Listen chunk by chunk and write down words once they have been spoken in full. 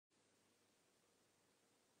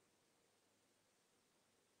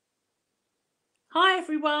Hi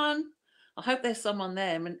everyone. I hope there's someone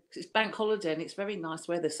there. It's bank holiday and it's very nice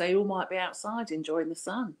weather, so you all might be outside enjoying the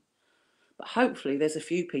sun. But hopefully there's a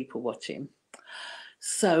few people watching.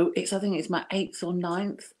 So I think it's my 8th or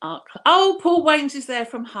 9th art club. Oh, Paul Waynes is there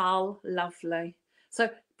from Hull. Lovely. So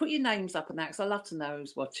put your names up and that, because I love to know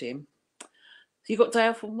who's watching. So you got day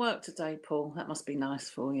off from work today, Paul. That must be nice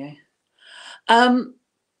for you.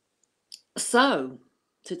 So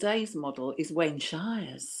today's model is Wayne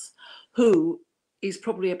Shires, who is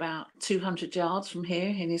probably about 200 yards from here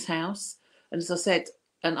in his house. And as I said,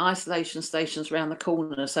 an isolation station's around the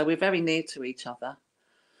corner, so we're very near to each other.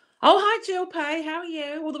 Oh, hi, Jill Pay. How are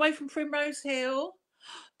you? All the way from Primrose Hill.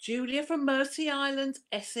 Julia from Mersey Island,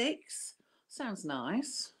 Essex. Sounds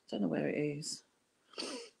nice. Don't know where it is.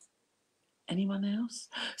 Anyone else?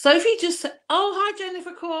 So if you just... Oh, hi,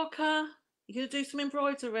 Jennifer Corker. You going to do some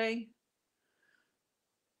embroidery?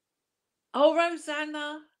 Oh,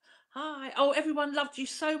 Rosanna. Hi. Oh, everyone loved you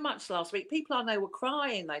so much last week. People I know were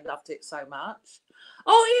crying. They loved it so much.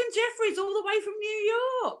 Oh, Ian Jeffries, all the way from New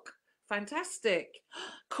York. Fantastic.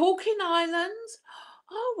 Corking Island.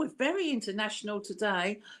 Oh, we're very international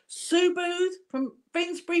today. Sue Booth from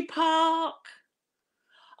Finsbury Park.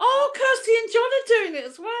 Oh, Kirsty and John are doing it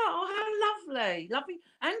as well. Oh, how lovely. Lovely.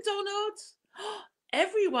 And Donald.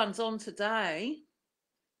 Everyone's on today.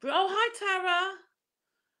 Oh, hi, Tara.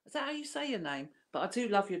 Is that how you say your name? But I do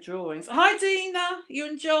love your drawings. Hi, Dina. You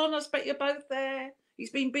and John, I expect you're both there. He's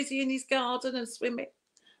been busy in his garden and swimming.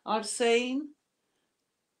 I've seen.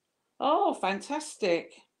 Oh,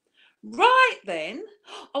 fantastic. Right then.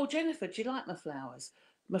 Oh, Jennifer, do you like my flowers?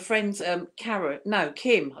 My friend's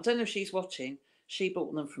Kim. I don't know if she's watching. She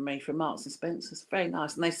bought them from me from Marks and Spencer's. Very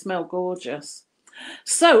nice. And they smell gorgeous.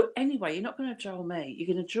 So anyway, you're not going to draw me.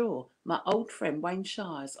 You're going to draw my old friend Wayne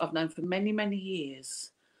Shires. I've known for many, many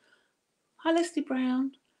years. Hi, Leslie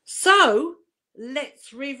Brown. So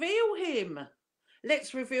let's reveal him.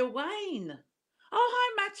 Let's reveal Wayne. Oh,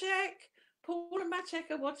 hi, Maciek. Paul and Maciek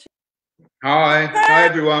are watching. Hi. Hi,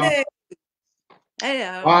 everyone.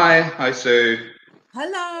 Hello. Hi, Sue.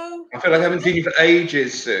 Hello. I feel like I haven't seen you for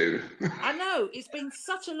ages, Sue. I know. It's been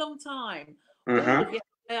such a long time. All of yesterday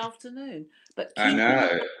afternoon. But I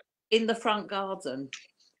know. In the front garden.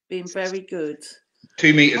 Being very good.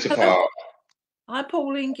 2 meters apart. Hi,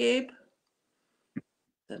 Pauline Gibb.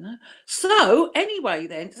 Don't know. So anyway,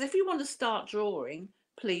 then, if you want to start drawing,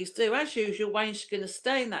 please do. As usual, Wayne's going to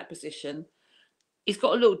stay in that position. He's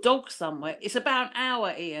got a little dog somewhere. It's about an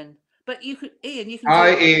hour, Ian. But you can.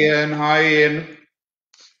 Hi, Ian. Hi, Ian.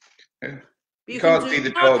 You can't see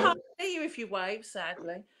the dog. I can't see you if you wave,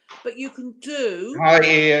 sadly. But you can do. Hi,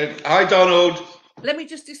 Ian. Hi, Donald. Let me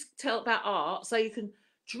just tell about art. So you can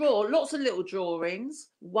draw lots of little drawings,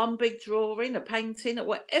 one big drawing, a painting, or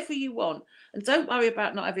whatever you want. And don't worry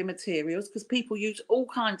about not having materials, because people use all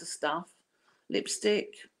kinds of stuff.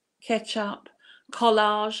 Lipstick, ketchup,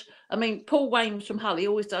 collage. I mean, Paul Wayne from Hull, he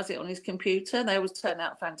always does it on his computer. They always turn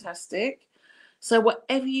out fantastic. So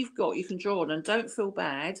whatever you've got, you can draw on, and don't feel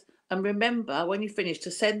bad. And remember, when you finish,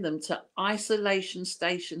 to send them to Isolation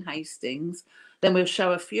Station Hastings. Then we'll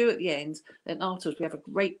show a few at the end. Then afterwards, we have a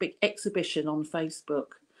great big exhibition on Facebook.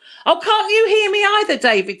 Oh, can't you hear me either,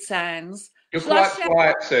 David Sands? You're quite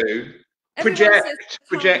quiet, Sue. Project,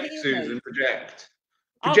 Susan, project.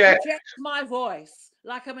 I'll project my voice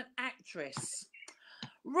like I'm an actress.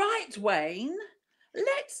 Right, Wayne,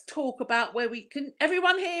 let's talk about where we can...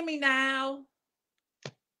 Everyone hear me now?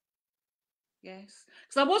 Yes.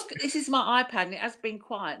 Because this is my iPad and it has been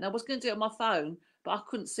quiet. And I was going to do it on my phone, but I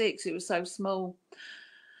couldn't see it because it was so small.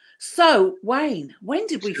 So, Wayne, when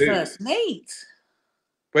did we first meet?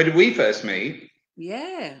 Where did we first meet?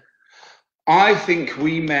 Yeah. I think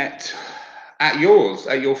we met at your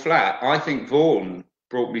flat. I think Vaughan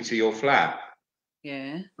brought me to your flat.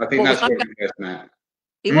 Yeah. I think that's where we first met.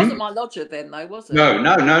 He wasn't my lodger then, though, was he?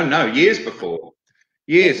 No. Years before.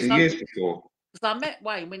 Years before. Because I met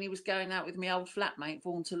Wayne when he was going out with my old flatmate,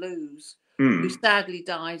 Vaughan Toulouse, who sadly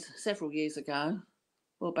died several years ago.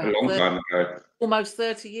 Well, about a long time ago. Almost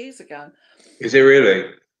 30 years ago. Is it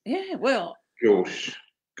really? Yeah, well.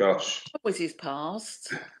 Gosh. What was his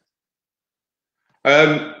past?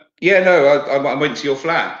 Yeah, no, I went to your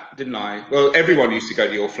flat, didn't I? Well, everyone used to go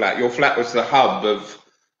to your flat. Your flat was the hub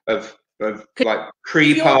of like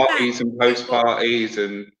pre-parties and post-parties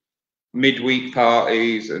and midweek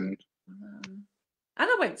parties and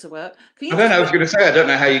I went to work. I don't know. I was going to say, I don't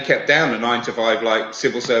know how you kept down a 9-to-5 like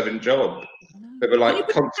civil servant job. They were like, can you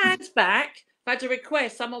put your hands back? If I had a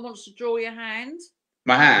request, someone wants to draw your hand.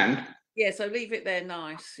 My hand. Yeah, so leave it there.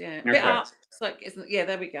 Nice. Yeah, a bit up. It's like, isn't it? Yeah,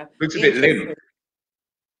 there we go. Looks a bit limp.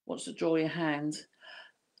 Wants to draw your hand.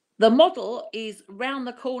 The model is round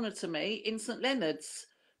the corner to me in St Leonard's.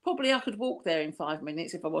 Probably I could walk there in 5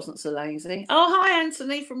 minutes if I wasn't so lazy. Oh, hi,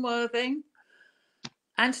 Anthony from Worthing.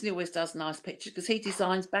 Anthony always does nice pictures because he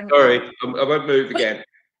designs Bangkok. Sorry, I won't move again. Put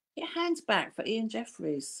your hands back for Ian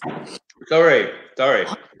Jeffries. Sorry.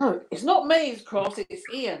 Oh, it's not me, it's Cross, it's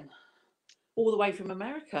Ian. All the way from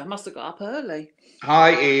America. Must have got up early.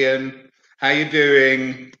 Hi, Ian. How you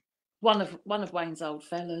doing? One of Wayne's old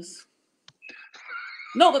fellas.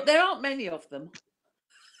 Not that there aren't many of them.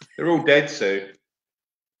 They're all dead, Sue.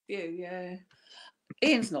 Yeah.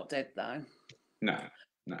 Ian's not dead though. No.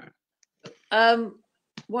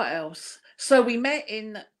 What else? So we met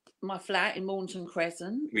in my flat in Mornington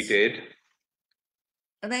Crescent. We did.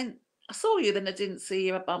 And then I saw you, then I didn't see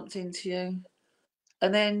you, I bumped into you.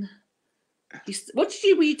 And then what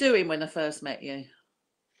were you doing when I first met you?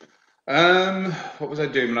 What was I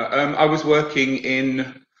doing? I was working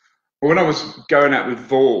in, when I was going out with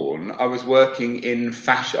Vaughan, I was working in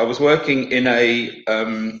fashion. I was working in a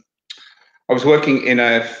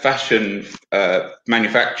fashion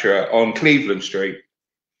manufacturer on Cleveland Street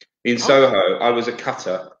in Soho. I was a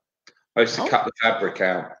cutter. I used to cut the fabric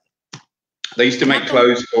out. They used to make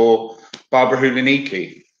clothes for Barbara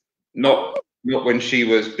Huliniki, not when she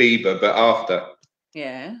was Bieber, but after.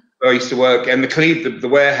 Yeah. I used to work, and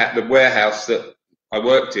the warehouse that I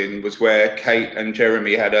worked in was where Kate and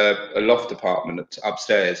Jeremy had a loft apartment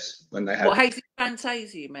upstairs when they had. What, Hazy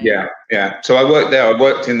Fantasia, you mean? Yeah. So I worked there. I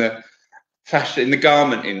worked in the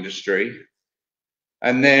garment industry,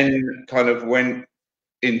 and then kind of went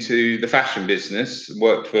into the fashion business.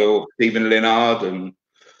 Worked for Stephen Linnard and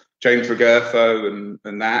James Regerfo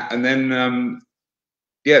and that, and then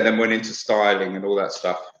then went into styling and all that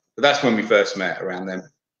stuff. But that's when we first met, around then.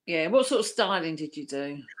 Yeah. What sort of styling did you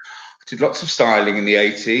do? I did lots of styling in the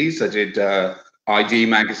 80s. I did ID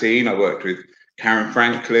magazine. I worked with Karen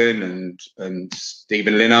Franklin and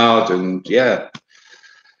Stephen Linnard, and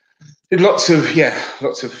did lots of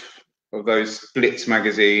those Blitz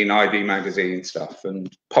magazine, ID magazine stuff,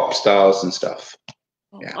 and pop stars and stuff.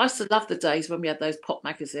 Yeah. I used to love the days when we had those pop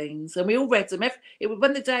magazines, and we all read them.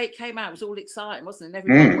 When the day it came out, it was all exciting, wasn't it?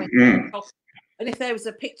 And everyone went off. And if there was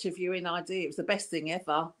a picture of you in ID, it was the best thing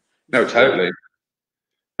ever. No, totally.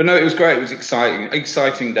 But no, it was great. It was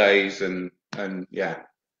exciting days, and yeah.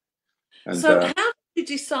 And, so how did you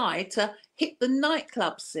decide to hit the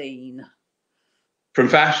nightclub scene? From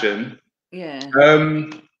fashion? Yeah.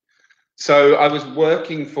 So I was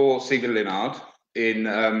working for Stephen Linnard in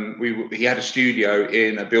he had a studio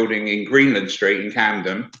in a building in Greenland Street in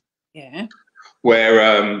Camden. Yeah.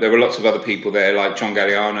 Where there were lots of other people there, like John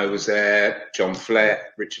Galliano was there, John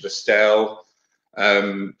Flett, Richard Estelle,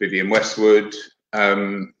 Vivienne Westwood,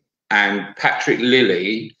 and Patrick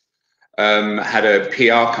Lilly had a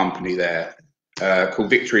PR company there called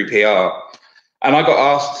Victory PR. And I got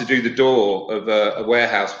asked to do the door of a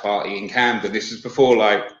warehouse party in Camden. This was before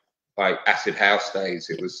like acid house days.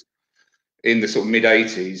 It was in the sort of mid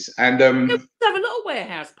 80s, and have a lot of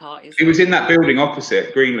warehouse parties. It was in that building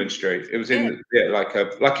opposite Greenland Street. It was in like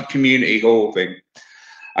a community hall thing,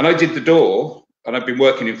 and I did the door. And I've been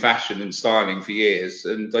working in fashion and styling for years,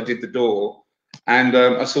 and I did the door, and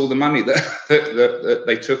I saw the money that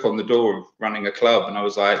they took on the door of running a club, and I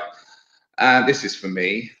was like, this is for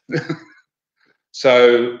me.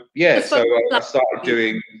 So I started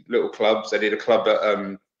doing little clubs. I did a club at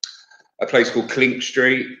a place called Clink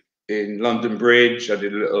Street in London Bridge. I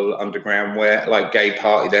did a little underground gay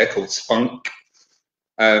party there called Spunk.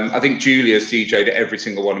 I think Julia's DJ'd at every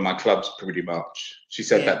single one of my clubs pretty much. She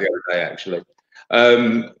said that the other day, actually.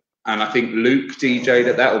 And I think Luke DJ'd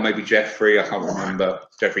at that, or maybe Jeffrey, I can't remember.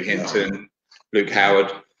 Jeffrey Hinton, Luke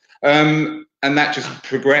Howard. And that just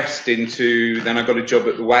progressed into, then I got a job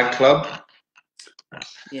at the WAG Club,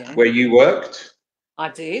 where you worked. I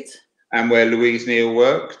did. And where Louise Neal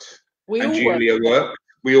worked. And Julia worked.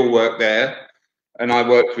 We all worked there. And I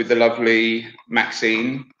worked with the lovely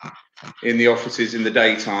Maxine in the offices in the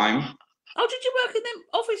daytime. Oh, did you work in them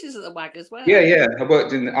offices at the WAG as well? Yeah. I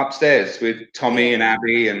worked in upstairs with Tommy and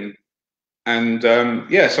Abby and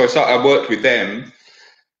so I worked with them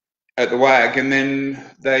at the WAG, and then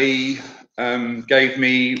they gave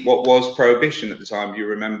me what was Prohibition at the time. You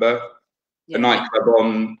remember the nightclub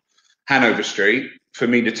on Hanover Street for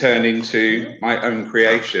me to turn into my own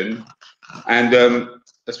creation, and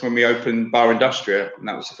that's when we opened Bar Industria, and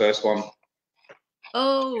that was the first one.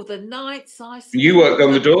 Oh, the nights I spent. You worked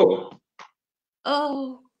on the door.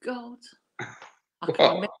 Oh God, I can't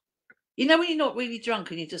remember. You know when you're not really drunk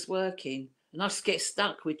and you're just working, and I just get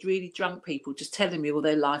stuck with really drunk people just telling me all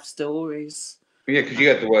their life stories. Yeah, because you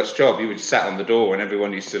had the worst job. You were just sat on the door, and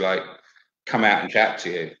everyone used to come out and chat to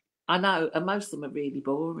you. I know, and most of them are really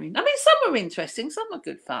boring. I mean, some are interesting, some are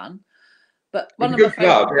good fun. But one It's a of my good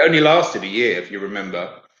favourite, club. It only lasted a year, if you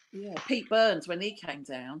remember. yeah, Pete Burns when he came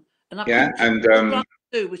down, and I Yeah, couldn't. and All I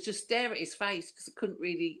could do was just stare at his face because I couldn't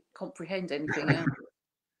really comprehend anything else.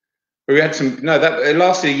 we had some. No, that it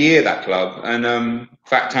lasted a year, that club, and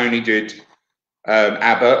Fat Tony did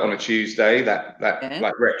ABBA on a Tuesday. That Yeah,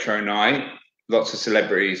 like retro night. Lots of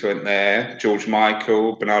celebrities went there. George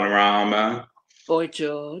Michael, Bananarama, Boy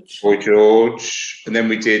George. Boy George, and then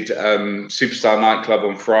we did Superstar Nightclub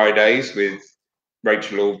on Fridays with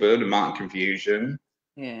Rachel Allburn and Martin Confusion.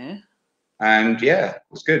 Yeah. And yeah, it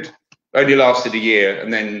was good. Only lasted a year,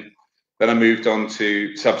 and then I moved on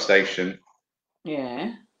to Substation.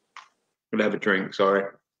 Yeah. We'll have a drink. Sorry.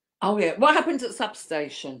 Oh yeah. What happened at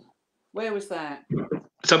Substation? Where was that?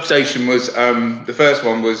 Substation was the first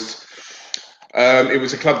one was. It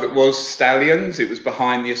was a club that was Stallions. It was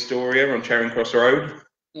behind the Astoria on Charing Cross Road.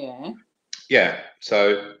 Yeah. Yeah,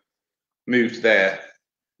 so moved there.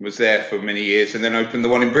 Was there for many years, and then opened the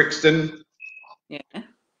one in Brixton. Yeah.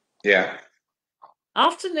 Yeah.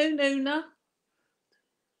 Afternoon, Una.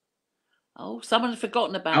 Oh, someone had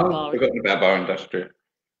forgotten about Oh, Bar. forgotten about Bar Industrial.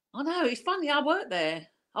 I know, it's funny, I worked there.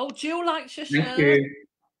 Oh, Jill likes your Thank shirt. you.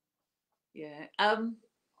 Yeah.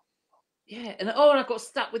 Yeah, and oh, and I got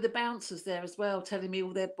stuck with the bouncers there as well, telling me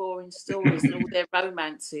all their boring stories and all their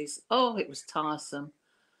romances. Oh, it was tiresome.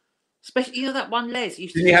 Especially, you know, that one Les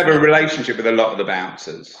used to Didn't you just have a make. relationship with a lot of the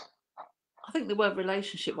bouncers? I think the word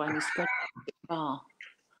relationship when he spread far.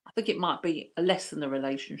 I think it might be a less than a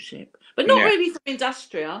relationship, but not Yeah. really from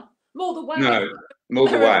Industria. More the way. No, more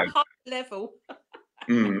the They're way. at a high level.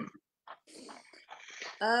 Mm.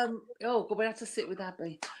 Oh, God, we had to sit with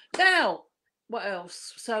Abby. Now, what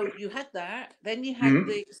else? So you had that, then you had Mm.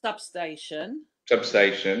 the Substation,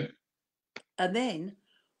 Substation. and then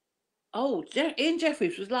Ian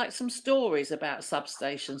Jeffries was like some stories about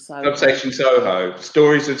Substation Soho. Substation Soho.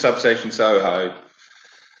 Stories of Substation Soho.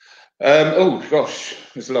 Oh gosh,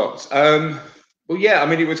 there's lots. Well, yeah, I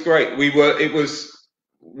mean, it was great. We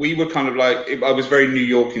were kind of like, I was very New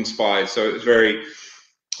York inspired, so it was very,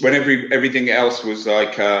 when everything else was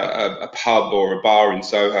like a pub or a bar in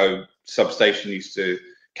Soho, Substation used to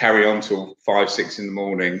carry on till 5, 6 in the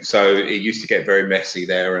morning. So it used to get very messy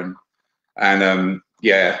there, and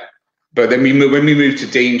yeah. But then when we moved to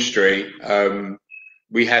Dean Street,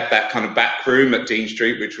 we had that kind of back room at Dean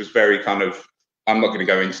Street, which was very kind of, I'm not going to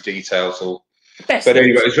go into details, but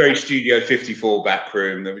anyway, it was very Studio 54 back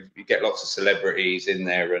room. You get lots of celebrities in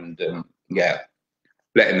there, and yeah,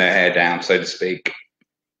 letting their hair down, so to speak.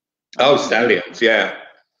 Oh, Stallions, yeah.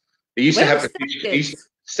 It used to have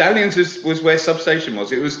Stallions was where Substation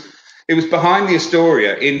was. It was behind the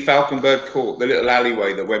Astoria in Falconbird Court, the little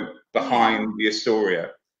alleyway that went behind the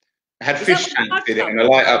Astoria. It had fish tanks in it and a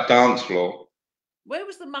light up dance floor. Where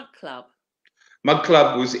was the Mud Club? Mud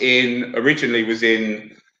Club originally was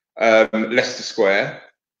in Leicester Square,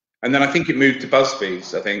 and then I think it moved to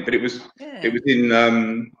Busby's. I think, but it was in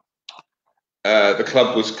the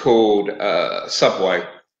club was called Subway,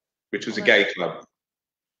 which was a gay club.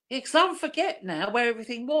 Yeah, because I forget now where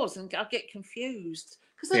everything was, and I get confused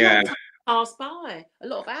because a Yeah, long time passed by. A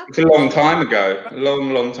lot of hours. It's a long time ago. A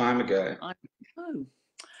long time ago. I know.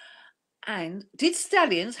 And did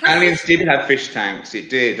Stallions have Stallions did have fish tanks. It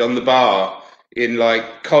did on the bar in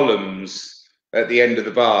like columns at the end of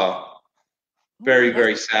the bar.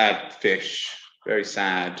 Very sad fish. Very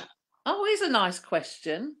sad. Oh, here's a nice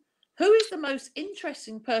question. Who is the most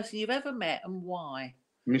interesting person you've ever met and why?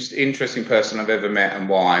 Most interesting person I've ever met and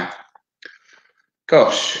why?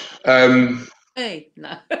 Gosh. Hey,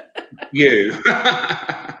 no. You.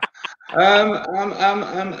 I've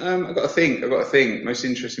got to think. Most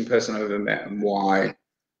interesting person I've ever met and why?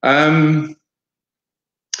 Probably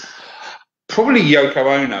Yoko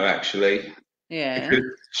Ono, actually. Yeah. Because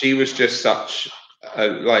she was just such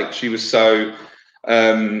she was so.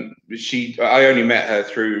 I only met her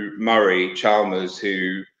through Murray Chalmers,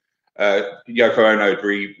 who Yoko Ono had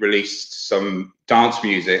released some dance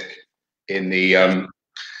music in the early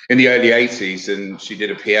 80s, and she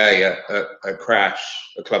did a PA at Crash,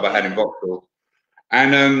 a club I had in Vauxhall.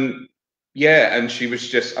 And and she was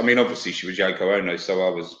just, I mean, obviously she was Yoko Ono, so I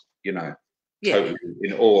was, totally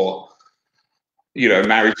in awe.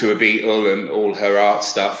 Married to a Beatle and all her art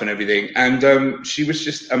stuff and everything. And she was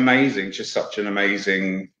just amazing, just such an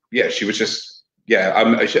amazing, she was just,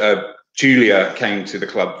 Julia came to the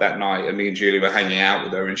club that night, and me and Julia were hanging out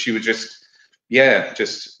with her, and she was just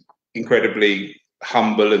incredibly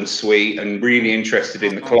humble and sweet and really interested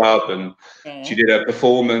in the club. And she did her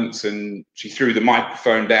performance, and she threw the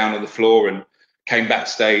microphone down on the floor and came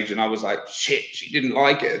backstage, and I was like, shit, she didn't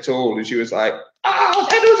like it at all, and she was like, oh,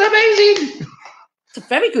 that was amazing. It's a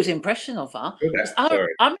very good impression of her.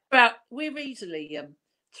 I'm about we're easily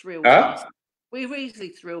thrilled by. We're easily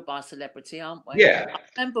thrilled by celebrity, aren't we? Yeah. I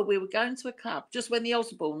remember we were going to a club just when the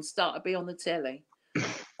Osbournes started to be on the telly,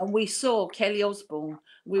 and we saw Kelly Osbourne.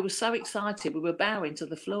 We were so excited, we were bowing to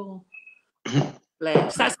the floor.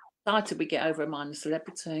 Bless. That's how excited we get over a minor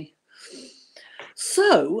celebrity.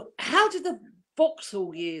 So, how did the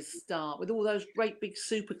Vauxhall years start with all those great big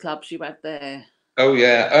super clubs you had there? Oh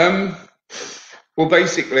yeah. Well,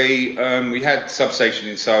 basically, we had Substation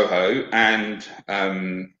in Soho, and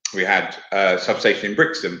we had Substation in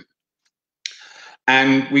Brixton,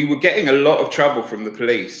 and we were getting a lot of trouble from the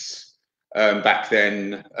police back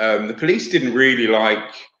then. The police didn't really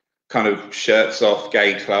like kind of shirts off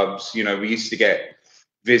gay clubs. You know, we used to get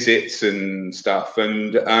visits and stuff,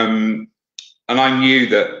 and I knew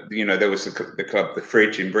that, you know, there was the club, the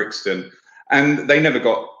Fridge in Brixton. And they never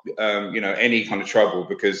got, you know, any kind of trouble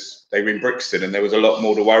because they were in Brixton, and there was a lot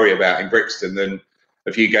more to worry about in Brixton than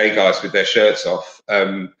a few gay guys with their shirts off.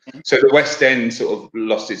 So the West End sort of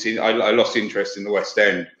lost its. I lost interest in the West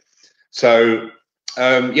End. So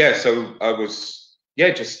yeah, so I was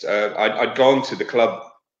just I'd gone to the club.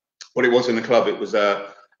 What it was in the club, it was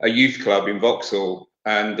a youth club in Vauxhall,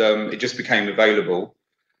 and it just became available.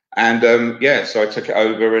 And yeah, so I took it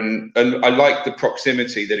over, and I liked the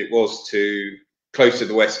proximity that it was to close to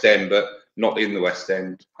the West End, but not in the West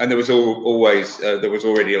End. And there was always there was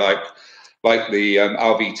already like the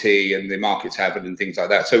RVT and the Market Tavern and things like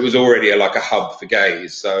that. So it was already like a hub for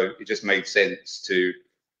gays. So it just made sense to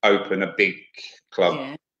open a big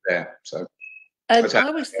club there. So I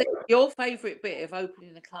always think your favourite bit of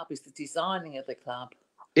opening a club is the designing of the club.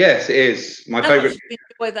 Yes, it is my favourite. How much do you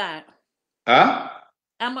enjoy that? Huh?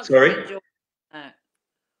 How much do you enjoy that?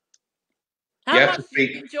 How much do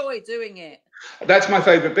you enjoy doing it? That's my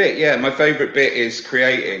favourite bit. Yeah, my favourite bit is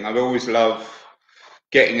creating. I've always loved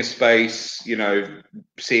getting a space, you know,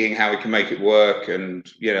 seeing how we can make it work, and,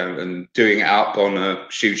 you know, and doing it up on a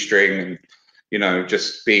shoestring, and, you know,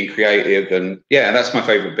 just being creative. And yeah, that's my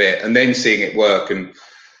favourite bit. And then seeing it work and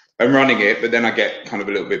running it, but then I get kind of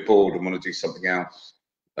a little bit bored and want to do something else.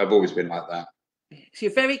 I've always been like that. So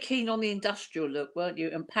you're very keen on the industrial look, weren't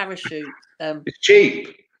you? And parachute. It's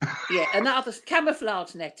cheap. Yeah, and that other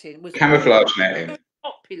camouflage netting was very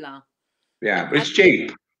popular. Yeah, but it's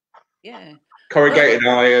cheap. Yeah. Corrugated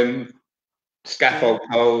iron, scaffold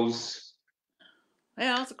poles.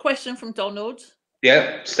 Yeah, that's a question from Donald.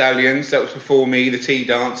 Yeah, Stallions. That was before me. The tea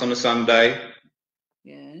dance on a Sunday.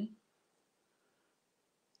 Yeah.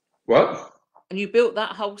 What? And you built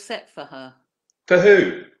that whole set for her. For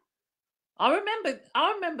who? I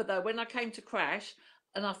remember though, when I came to Crash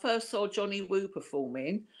and I first saw Johnny Woo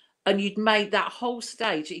performing, and you'd made that whole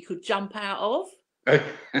stage that you could jump out of.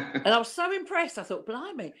 And I was so impressed. I thought,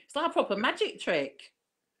 blimey, it's like a proper magic trick.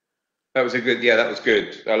 That was a good, that was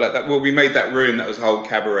good. I like that. Well, we made that room. That was a whole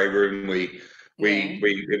cabaret room. It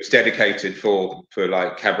was dedicated for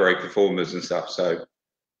like cabaret performers and stuff. So,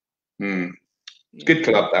 good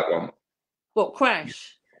club, that one. What,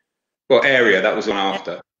 Crash? Well, Area. That was one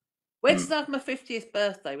after. Where did I have my 50th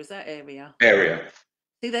birthday? Was that Area? Area.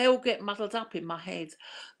 See, they all get muddled up in my head.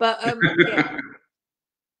 But yeah.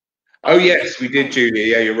 Oh yes, we did, Julia.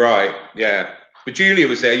 Yeah, you're right. Yeah, but Julia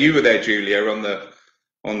was there. You were there, Julia, on the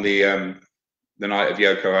night of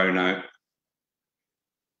Yoko Ono.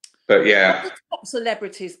 But yeah. What top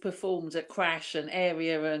celebrities performed at Crash and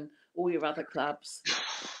Area and all your other clubs?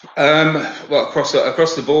 Well, across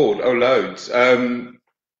the board, loads.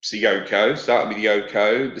 So Yoko, started with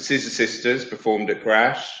Yoko. The Scissor Sisters performed at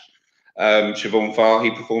Crash. Siobhan Fahy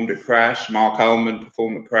performed at Crash. Mark Ullman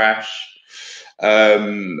performed at Crash. Let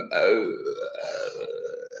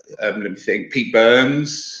me think. Pete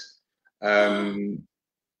Burns.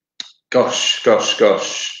 Gosh.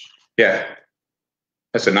 Yeah,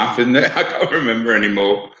 that's enough, isn't it? I can't remember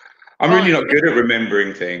anymore. I'm really not good at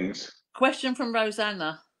remembering things. Question from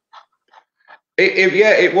Rosanna.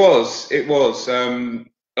 It was.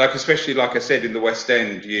 Like, especially like I said, in the West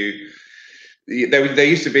End, there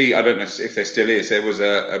used to be, I don't know if there still is, there was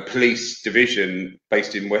a police division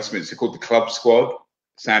based in Westminster called the Club Squad.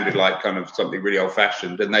 Sounded like kind of something really old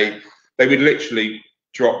fashioned, and they would literally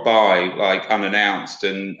drop by like unannounced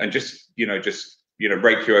and just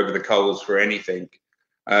rake you over the coals for anything.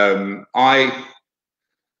 I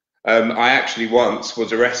actually once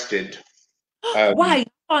was arrested. Wait, I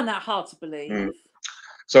find that hard to believe.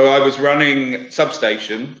 So I was running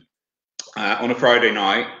Substation on a Friday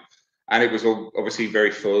night, and it was all obviously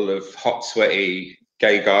very full of hot, sweaty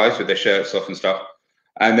gay guys with their shirts off and stuff.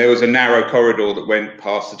 And there was a narrow corridor that went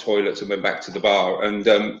past the toilets and went back to the bar. And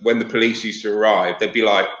when the police used to arrive, there'd be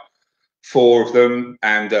like 4 of them,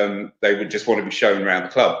 and they would just want to be shown around the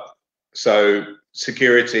club. So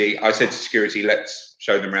security, I said to security, let's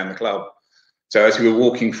show them around the club. So as we were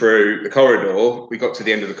walking through the corridor, we got to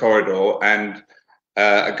the end of the corridor, and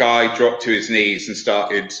a guy dropped to his knees and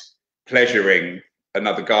started pleasuring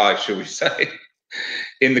another guy, shall we say,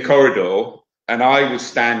 in the corridor. And I was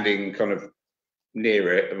standing kind of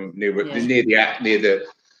near it, near the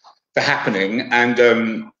happening, and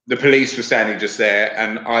the police were standing just there,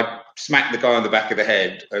 and I smacked the guy on the back of the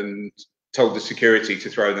head and told the security to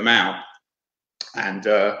throw them out. And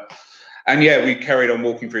yeah, we carried on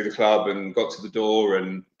walking through the club and got to the door,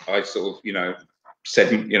 and I sort of, you know,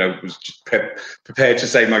 said, you know, was just prepared to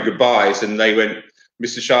say my goodbyes, and they went,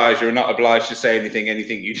 "Mr. Shires, you're not obliged to say anything.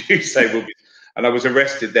 Anything you do say will be." And I was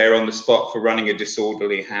arrested there on the spot for running a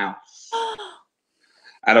disorderly house.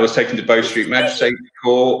 And I was taken to Bow Street Magistrates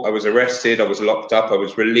Court. I was arrested. I was locked up. I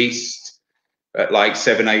was released at like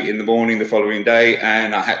 7, 8 in the morning the following day,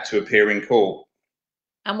 and I had to appear in court.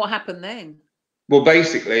 And what happened then? Well,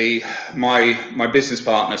 basically, my business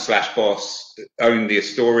partner / boss owned the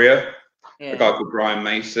Astoria, a guy called Brian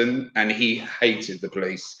Mason, and he hated the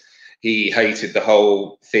police. He hated the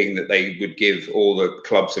whole thing that they would give all the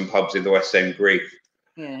clubs and pubs in the West End grief.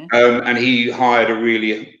 Yeah. And he hired a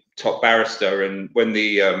really top barrister, and when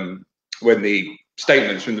the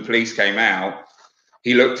statements from the police came out,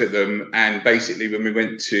 he looked at them, and basically when we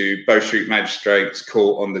went to Bow Street Magistrates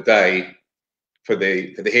Court on the day for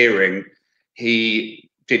the hearing, he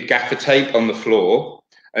did gaffer tape on the floor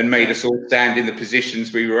and made us all stand in the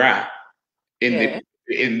positions we were at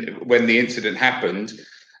when the incident happened.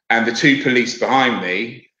 And the 2 police behind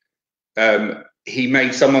me, he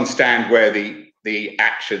made someone stand where the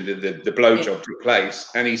action, the blowjob took place,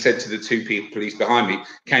 and he said to the 2 police behind me,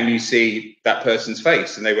 "Can you see that person's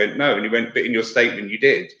face?" And they went, "No." And he went, "But in your statement you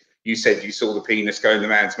did. You said you saw the penis go in the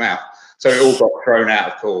man's mouth." So it all got thrown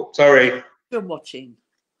out of court. Sorry. Been watching.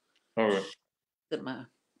 All right. Doesn't matter.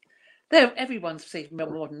 Everyone's more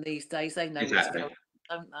modern these days. They know what's going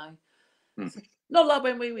on, don't they? Not like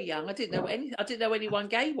when we were young. I didn't know anyone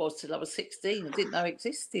gay was till I was 16. I didn't know it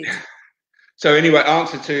existed. So anyway,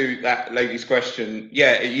 answer to that lady's question.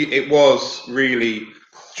 Yeah, it was really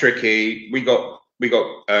tricky. We got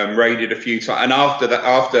raided a few times, and after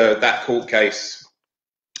that court case,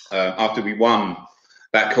 after we won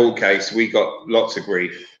that court case, we got lots of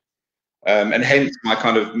grief, and hence my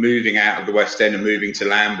kind of moving out of the West End and moving to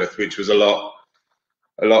Lambeth, which was a lot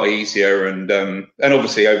easier, and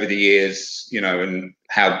obviously over the years, you know, and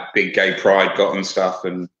how big gay pride got and stuff,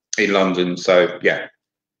 and in London. So yeah,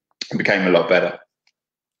 it became a lot better.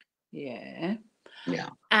 Yeah.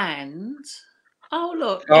 And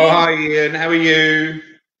look. Oh, hi Ian, how are you?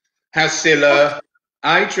 How's Scylla?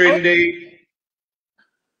 Hi Trindy.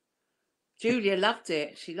 Julia loved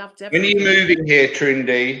it. She loved everything. When are you moving here,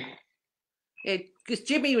 Trindy? Yeah, because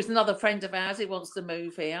Jimmy was another friend of ours. He wants to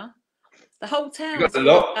move here. The whole town. We've got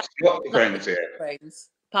lots of friends here.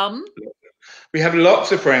 Pardon? We have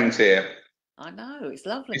lots of friends here. I know, it's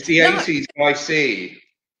lovely. It's the 80s by sea.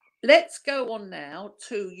 Let's go on now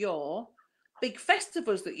to your big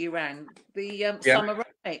festivals that you ran, the Summer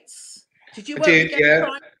Rights. Did you work with Gay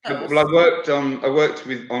Pride first? Well, I worked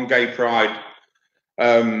on Gay Pride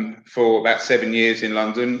for about 7 years in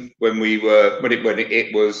London when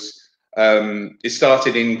it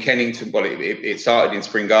started in Kennington. Well, it started in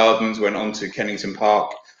Spring Gardens, went on to Kennington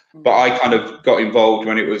Park, but I kind of got involved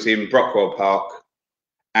when it was in Brockwell Park,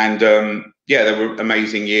 and there were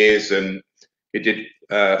amazing years, and it did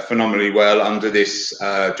phenomenally well under this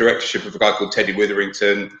directorship of a guy called Teddy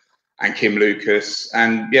Witherington and Kim Lucas,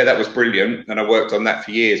 and that was brilliant, and I worked on that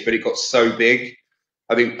for years. But it got so big,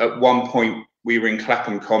 I think at one point we were in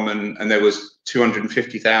Clapham Common and there was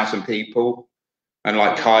 250,000 people. And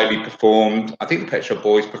like Kylie performed, I think the Pet Shop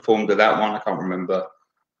Boys performed at that one. I can't remember.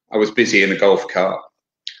 I was busy in a golf cart,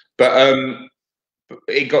 but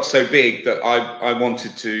it got so big that I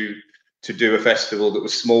wanted to do a festival that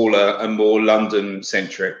was smaller and more London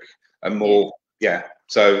centric and more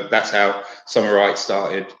So that's how Summer Rights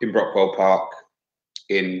started in Brockwell Park.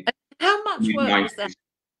 How much work was that?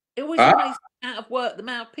 It was amazing amount of work, the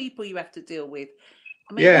amount of people you have to deal with.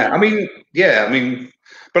 I mean,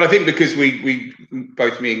 but I think because we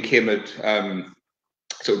both, me and Kim, had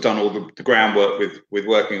sort of done all the groundwork with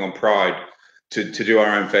working on Pride to do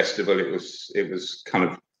our own festival. It was kind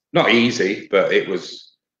of not easy, but it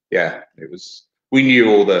was we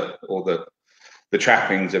knew all the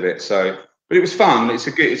trappings of it. So, but it was fun. But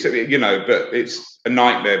it's a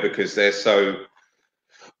nightmare because they're so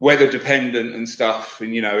weather dependent and stuff,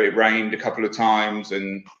 and it rained a couple of times,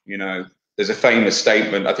 and there's a famous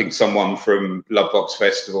statement. I think someone from Lovebox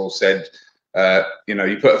Festival said,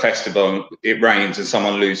 you put a festival on, it rains, and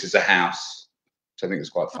someone loses a house. Which I think is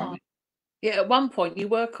quite funny. Yeah, at one point you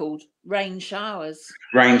were called Wayne Shires.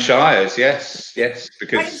 Wayne Shires, yes,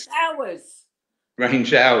 because Wayne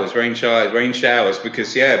Shires,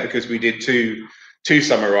 because we did two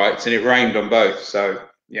summer rights and it rained on both. So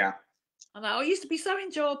yeah. I know. It used to be so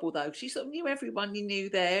enjoyable though. She sort of knew everyone you knew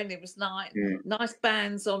there, and it was nice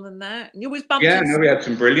bands on and that. And you always bumped. Yeah, no, we had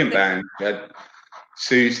some brilliant bands. We had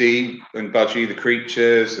Susie and Budgie the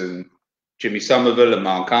Creatures, and Jimmy Somerville and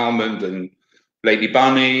Mark Almond and Lady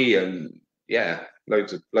Bunny, and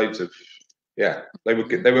loads of they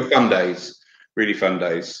were fun days, really fun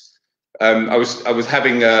days. I was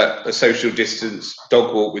having a social distance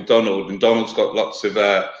dog walk with Donald, and Donald's got lots of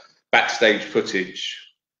backstage footage.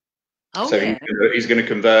 Oh, so he's going to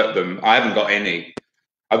convert them. I haven't got any.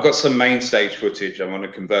 I've got some main stage footage I want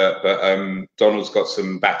to convert, but Donald's got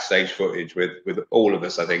some backstage footage with all of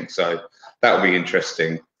us, I think. So that'll be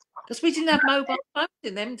interesting. Because we didn't have mobile phones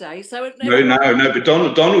in them days, so no. But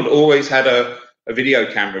Donald always had a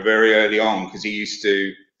video camera very early on, because he used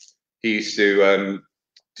to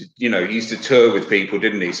tour with people,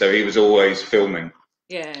 didn't he? So he was always filming.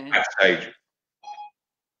 Yeah. Backstage.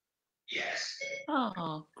 Yes.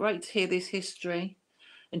 Oh, great to hear this history.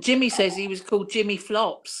 And Jimmy says he was called Jimmy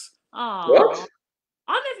Flops. Oh, what?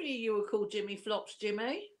 I never knew you were called Jimmy Flops,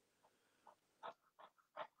 Jimmy.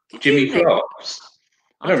 Jimmy Flops?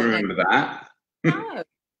 I don't remember that. No.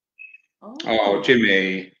 Oh,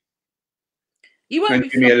 Jimmy. You won't be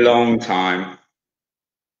give me a long time.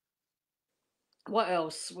 What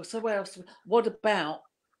else? So what else? What about,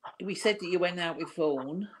 we said that you went out with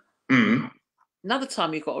Vaughan. Another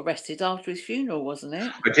time you got arrested after his funeral, wasn't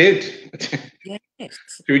it? I did. Yes.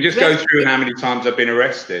 Should we just go through how many times I've been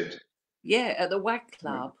arrested? Yeah, at the WAG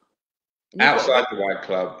Club. Outside the WAG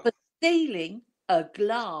Club. For stealing a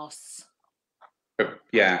glass.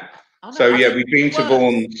 Yeah. So we've been to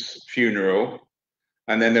Vaughan's funeral,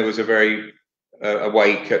 and then there was a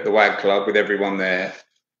wake at the WAG Club with everyone there,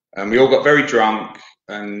 and we all got very drunk,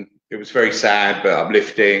 and it was very sad but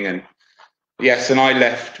uplifting. And yes, and I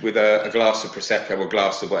left with a glass of Prosecco or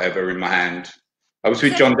glass of whatever in my hand. I was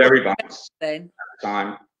with John Derrybunks at the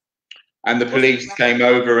time, and the police came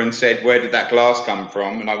over and said, "Where did that glass come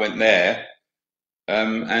from?" And I went there,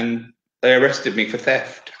 and they arrested me for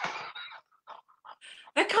theft.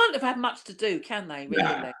 They can't have had much to do, can they,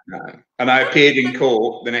 really? No. And I appeared in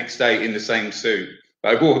court the next day in the same suit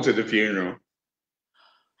that I wore to the funeral.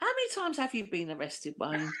 How many times have you been arrested,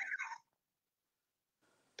 Wayne?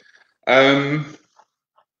 5.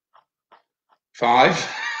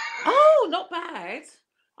 Oh, not bad.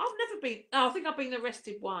 I've never been. I think I've been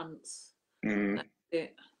arrested once. That's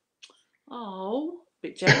it. Oh, a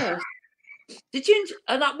bit jealous. Did you?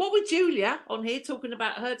 What with Julia on here talking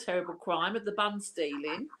about her terrible crime of the bun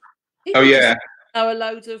stealing? Oh yeah. A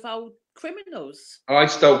load of old criminals. I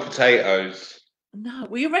stole potatoes. No,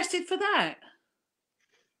 were you arrested for that?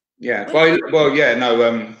 Yeah. Well, yeah.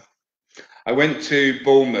 No. I went to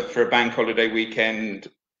Bournemouth for a bank holiday weekend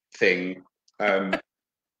thing, and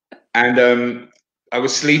I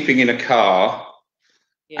was sleeping in a car,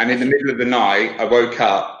 and in the middle of the night I woke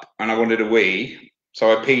up and I wanted a wee. So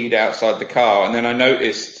I peed outside the car, and then I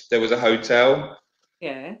noticed there was a hotel.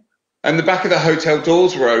 Yeah. And the back of the hotel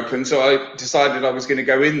doors were open, so I decided I was going to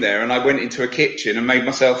go in there, and I went into a kitchen and made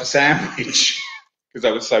myself a sandwich because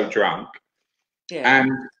I was so drunk. Yeah. And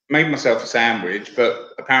made myself a sandwich,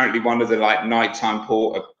 but apparently one of the nighttime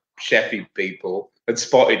porter chefy people had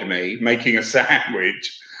spotted me making a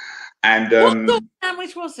sandwich. And what sort of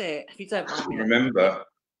sandwich was it? If you don't mind. I can't remember.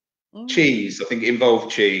 Cheese, I think it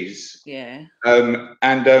involved cheese. Yeah. And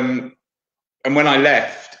when I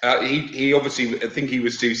left, he obviously, I think he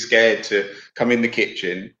was too scared to come in the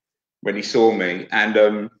kitchen when he saw me.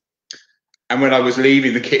 And when I was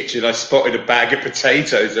leaving the kitchen, I spotted a bag of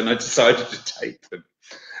potatoes, and I decided to take them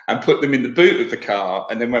and put them in the boot of the car,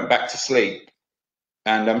 and then went back to sleep.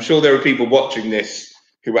 And I'm sure there are people watching this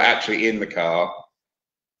who were actually in the car,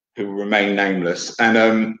 who will remain nameless.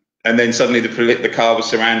 And then suddenly the car was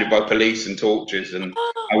surrounded by police and torches, and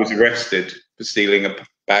I was arrested for stealing a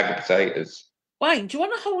bag of potatoes. Wayne, do you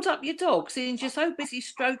want to hold up your dog? Seeing you're so busy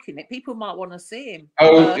stroking it, people might want to see him.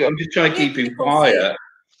 Oh, I'm just trying to keep him quiet.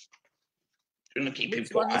 Trying to keep him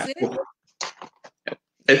quiet.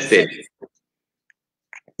 It's Pip.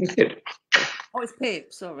 It's Pip. Oh, it's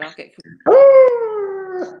Pip. Sorry, I'll get.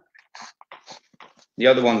 The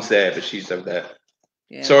other one's there, but she's over there.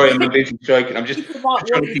 Yeah. Sorry, I'm a busy joking. I'm just Keep it right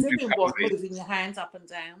trying what to you're keep you doing, what company. moving your hands up and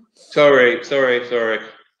down. Sorry.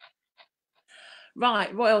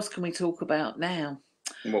 Right, what else can we talk about now?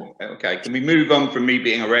 Well, okay, can we move on from me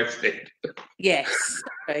being arrested? Yes.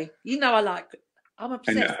 Okay. You know I'm I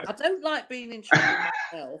obsessed. know. I don't like being in trouble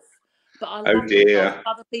myself, but I Oh love to laugh dear. at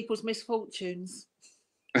other people's misfortunes.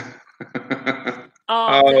 Oh,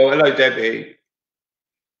 Oh, hello, Debbie.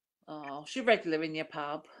 oh, she's regular in your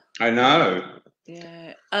pub. I know.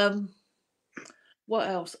 Yeah. What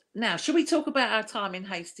else? Now, should we talk about our time in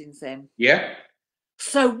Hastings then? Yeah.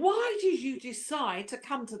 So, why did you decide to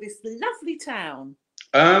come to this lovely town?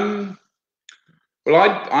 Well,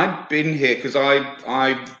 I've been here because I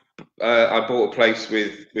bought a place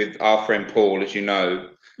with our friend Paul, as you know,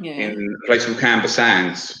 Yeah. in a place called Canberra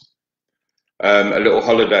Sands, a little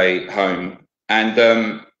holiday home,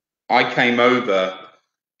 and I came over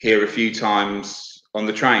here a few times on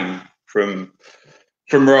the train from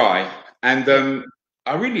Rye, and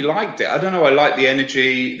I really liked it. I don't know, I like the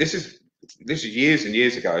energy. This is years and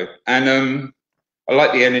years ago, and I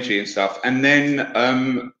like the energy and stuff. And then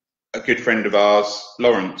a good friend of ours,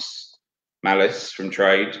 Lawrence Malice from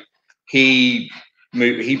Trade, he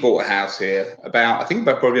moved. He bought a house here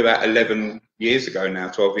probably about 11 years ago now,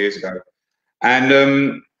 12 years ago,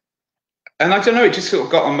 and I don't know, it just sort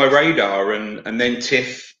of got on my radar. And then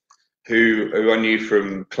Tiff, who I knew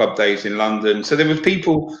from club days in London. So there was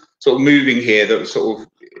people sort of moving here that was sort of,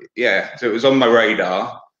 yeah, so it was on my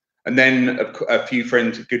radar. And then a few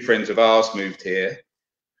good friends of ours moved here.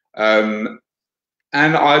 And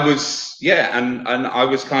I was, yeah, and I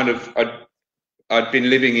was kind of, I'd been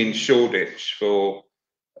living in Shoreditch for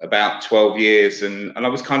about 12 years, and I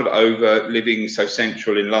was kind of over living so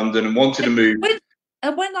central in London and wanted to move.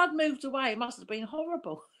 When I'd moved away, it must have been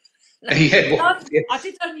horrible. Yeah, well, yes. I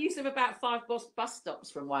did only used to have about 5 bus stops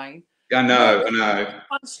from Wayne. I know.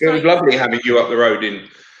 It was lovely having you up the road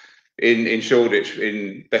in Shoreditch,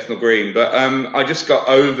 in Bethnal Green. But I just got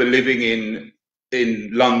over living in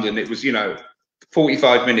London. It was,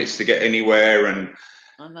 45 minutes to get anywhere, and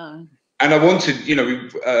I know. And I wanted,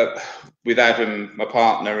 with Adam, my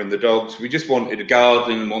partner, and the dogs, we just wanted a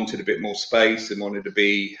garden, wanted a bit more space, and wanted to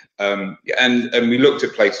be. And we looked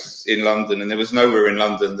at places in London, and there was nowhere in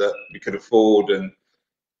London that we could afford. And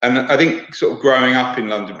I think sort of growing up in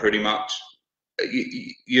London, pretty much,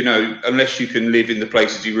 unless you can live in the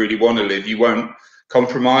places you really want to live, you won't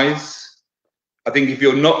compromise. I think if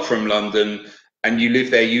you're not from London and you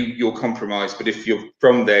live there, you'll compromise. But if you're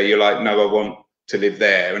from there, you're like, no, I want to live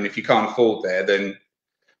there. And if you can't afford there, then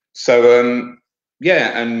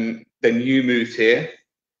yeah. And then you moved here,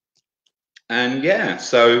 and yeah,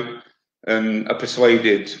 so I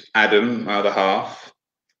persuaded Adam, my other half.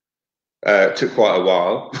 Took quite a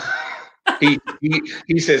while. he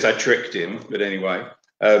says I tricked him, but anyway.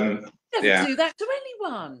 Never yeah. do that to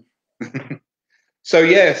anyone. So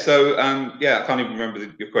yeah, I can't even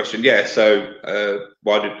remember your question. Yeah, so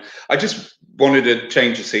I just wanted to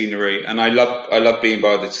change the scenery, and I love being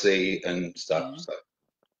by the sea and stuff. Yeah. So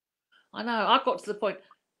I know. I got to the point.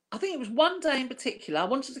 I think it was one day in particular. I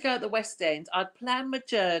wanted to go at the West End. I'd planned my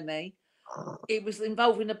journey. It was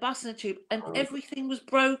involving a bus and a tube, and everything was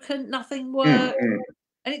broken. Nothing worked,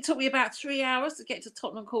 and it took me about 3 hours to get to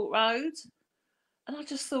Tottenham Court Road. And I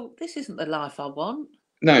just thought, this isn't the life I want.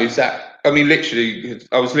 No, I mean, literally,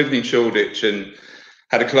 I was living in Shoreditch and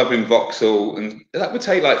had a club in Vauxhall, and that would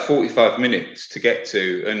take like 45 minutes to get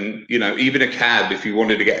to. And, even a cab, if you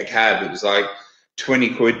wanted to get a cab, it was like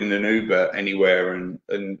 20 quid in an Uber anywhere. And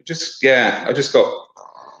just, yeah, I just got,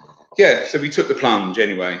 yeah, so we took the plunge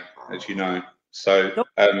anyway, as you know. So,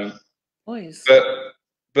 but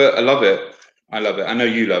I love it. I love it. I know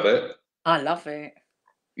you love it. I love it.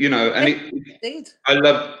 And I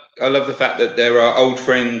love the fact that there are old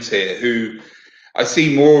friends here who I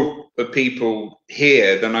see more of people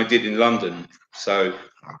here than I did in London. So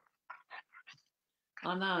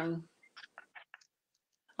I know.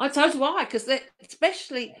 I told you why, because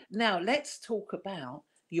especially now, let's talk about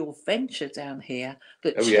your venture down here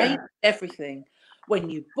that changed everything when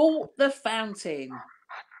you bought the fountain.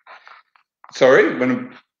 Sorry,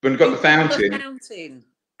 when we got the fountain.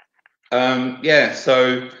 Yeah,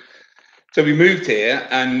 so we moved here,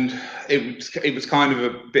 and it was kind of a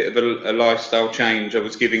bit of a lifestyle change. I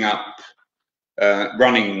was giving up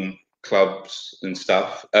running clubs and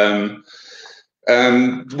stuff. Wasn't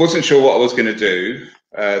sure what I was going to do.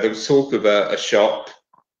 There was talk of a shop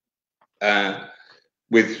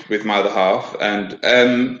with my other half, and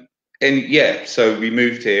yeah, so we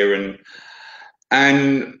moved here,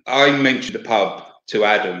 and I mentioned a pub to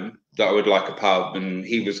Adam, that I would like a pub, and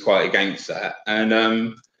he was quite against that. And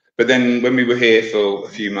But then when we were here for a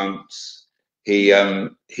few months, he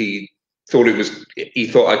thought he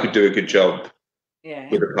thought I could do a good job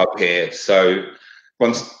with a pub here. So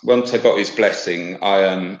once I got his blessing,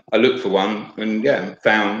 I looked for one and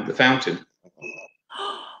found the fountain.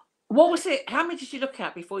 What was it? How many did you look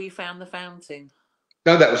at before you found the fountain?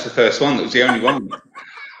 No, that was the first one. That was the only one.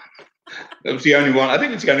 That was the only one. I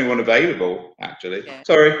think it's the only one available, actually. Yeah.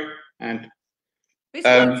 Sorry. And it's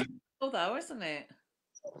worked out well, though, isn't it?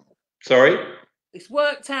 Sorry? It's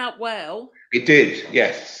worked out well. It did,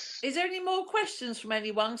 yes. Is there any more questions from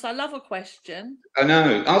anyone? Because I love a question. I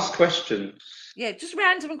know. Ask questions. Yeah, just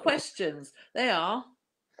random questions. They are.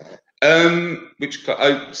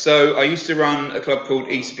 So I used to run a club called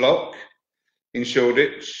East Block in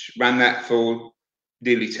Shoreditch. Ran that for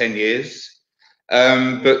nearly 10 years.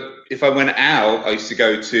 But if I went out, I used to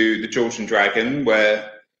go to the George and Dragon, where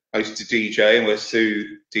I used to DJ and where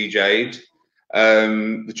Sue DJ'd.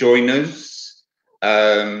 The Joiners.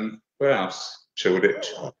 Where else? Shoreditch.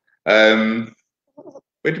 Where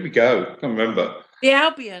did we go? I can't remember. The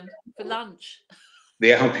Albion for lunch.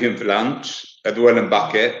 The Albion for lunch at the Well and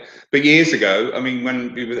Bucket. But years ago, I mean,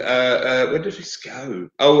 when we were, where did we go?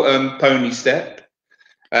 Oh, Pony Step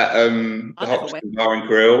at the Hoxton Bar and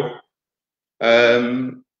Grill.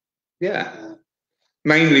 Yeah,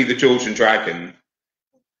 mainly the George and Dragon.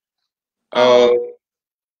 Oh,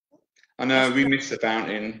 I know, we missed the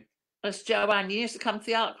fountain. That's Joanne. You used to come to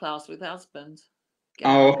the art class with husband.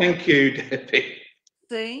 Oh, thank you, Debbie.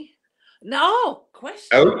 See? No, question.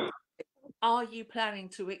 Oh. Are you planning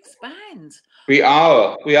to expand? We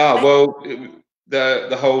are. Well,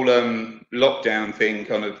 the whole lockdown thing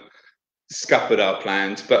kind of scuppered our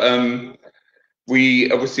plans, but we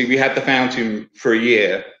had the fountain for a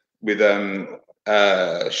year with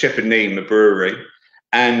Shepherd Neame, a brewery,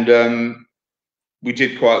 and we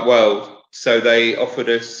did quite well. So they offered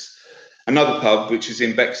us another pub, which is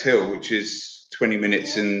in Bexhill, which is 20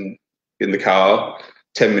 minutes in the car,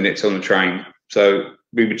 10 minutes on the train. So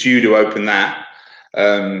we were due to open that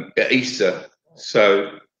at Easter.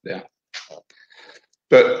 So yeah,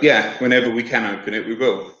 but yeah, whenever we can open it, we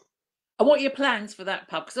will. And what are your plans for that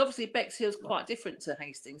pub? Because obviously Bexhill's quite different to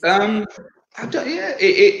Hastings.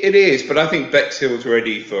 It is, but I think Bexhill's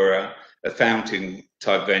ready for a fountain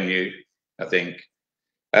type venue. I think.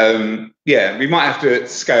 We might have to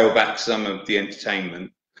scale back some of the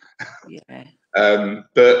entertainment. Yeah.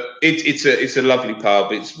 But it's a lovely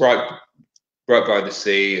pub. It's right by the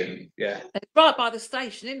sea, and it's right by the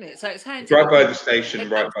station, isn't it? So it's handy. Right by the station,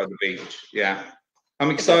 right by the beach. Yeah,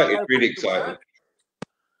 I'm excited, really excited.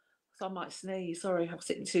 So I might sneeze. Sorry, I'm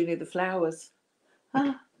sitting too near the flowers.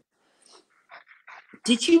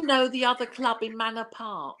 Did you know the other club in Manor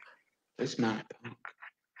Park? There's Manor Park.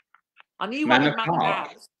 I knew one in Manor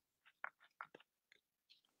House.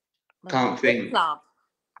 Can't think. Club.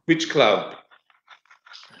 Which club?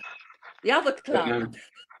 The other club.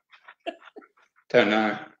 Don't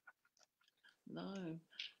know. No.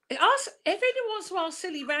 If anyone wants to ask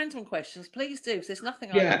silly random questions, please do, because there's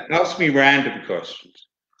nothing. Ask me random questions.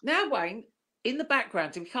 Now, Wayne, in the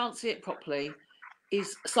background, if you can't see it properly,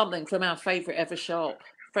 is something from our favourite ever shop,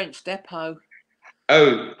 French Depot.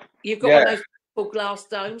 Oh. You've got one of those beautiful glass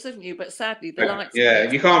domes, haven't you? But sadly, the lights.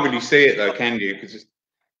 Yeah, you can't really see it though, can you? Because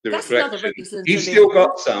the That's reflection. He's still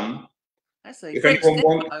got some. If anyone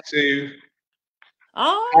wants to.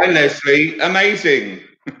 Oh. Hi, Leslie. Amazing.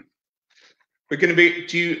 We're going to be.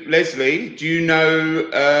 Leslie, do you know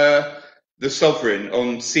the Sovereign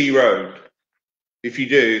on Sea Road? If you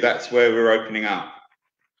do, that's where we're opening up.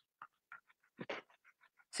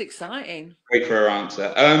 It's exciting. Wait for her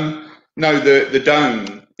answer. No, the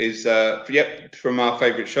dome is from our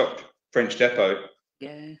favourite shop, French Depot.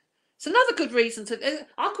 Yeah. It's another good reason to.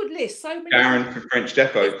 I could list so many. Darren from French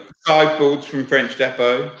Depot. Sideboards from French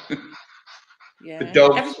Depot. Yeah. The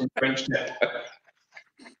dogs from French Depot.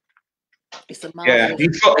 It's a marvelous.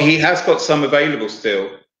 Yeah, he has got some available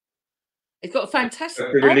still. He's got a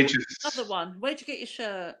fantastic. Religious. Another one. Where'd you get your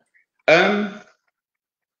shirt? No.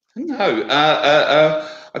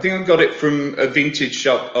 I think I got it from a vintage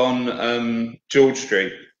shop on George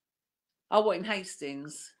Street. Oh, what, in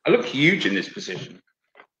Hastings? I look huge in this position.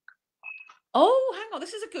 Oh, hang on.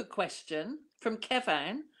 This is a good question from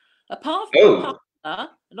Kevin. Apart from your partner,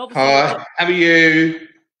 and obviously. Hi, how are you?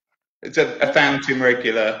 It's a fountain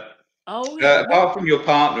regular. Oh, yeah. Apart from your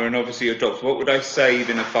partner and obviously your dogs, what would I save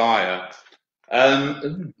in a fire? I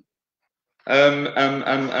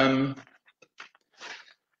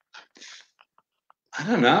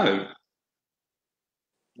don't know.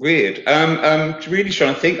 Weird. Really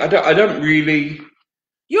trying to think. I don't really.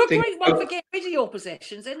 You're a great one for getting rid of your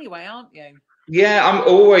possessions, anyway, aren't you? Yeah, I'm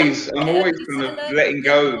always Early kind to of learn letting get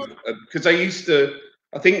go on. because I used to.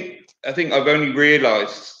 I think I've only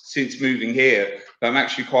realised since moving here that I'm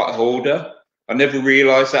actually quite a hoarder. I never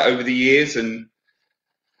realised that over the years, and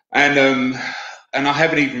and I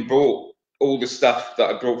haven't even brought all the stuff that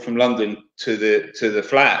I brought from London to the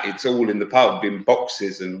flat. It's all in the pub in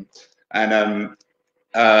boxes and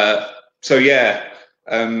so yeah.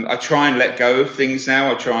 I try and let go of things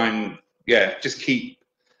now. I try and just keep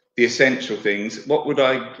the essential things. What would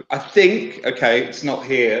I think, okay, it's not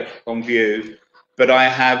here on view, but I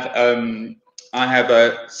have a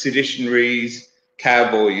Seditionaries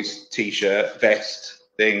Cowboys t-shirt vest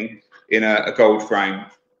thing in a gold frame,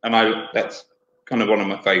 and that's kind of one of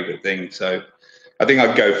my favorite things, so I think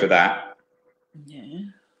I'd go for that. Yeah.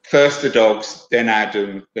 First the dogs, then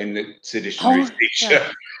Adam, then the Seditionaries t-shirt.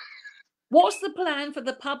 Yeah. What's the plan for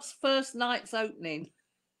the pub's first night's opening?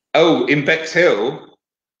 Oh, in Bexhill.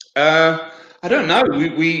 I don't know.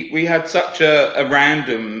 We had such a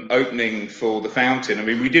random opening for the fountain. I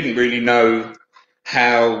mean, we didn't really know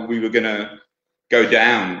how we were going to go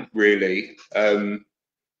down. Really,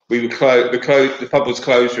 we were closed. The pub was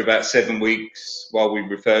closed for about 7 weeks while we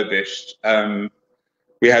refurbished.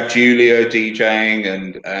 We had Julia DJing,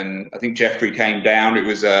 and I think Jeffrey came down. It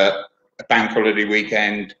was a bank holiday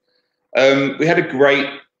weekend. We had a great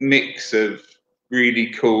mix of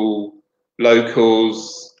really cool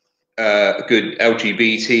locals, a good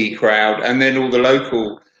LGBT crowd, and then all the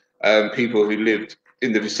local people who lived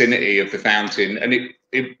in the vicinity of the fountain. And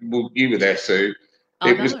well, you were there, Sue. I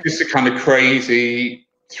It was know. just a kind of crazy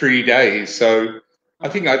 3 days. So I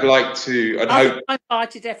think I'd like to. I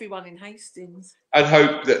invited everyone in Hastings. I'd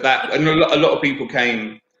hope that, and a lot of people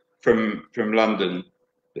came from London.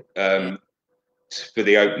 Yeah. For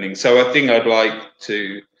the opening. So I think I'd like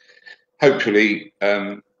to hopefully,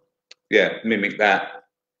 mimic that.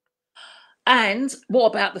 And what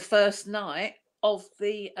about the first night of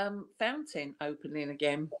the fountain opening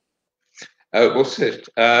again? What's it?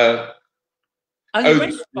 The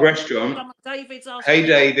Restaurant. David's asked. Hey,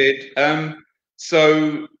 David.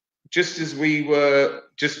 So just as we were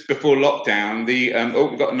just before lockdown,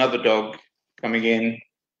 we've got another dog coming in.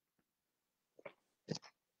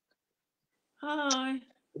 Hi.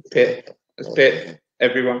 Pip. That's Pip.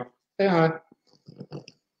 Everyone. Say hi.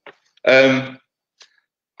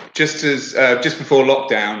 Just before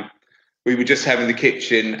lockdown, we were just having the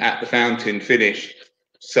kitchen at the fountain finished.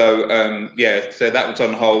 So so that was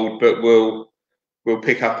on hold, but we'll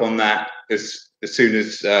pick up on that as soon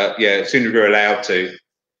as as soon as we're allowed to.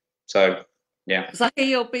 So yeah. Because I hear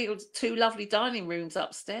you'll build 2 lovely dining rooms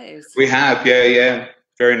upstairs. We have, yeah.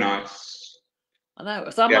 Very nice. I know.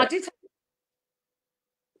 So Yeah. I did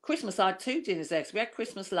Christmas. I had 2 dinners there. So we had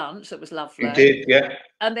Christmas lunch. That was lovely. You did, yeah.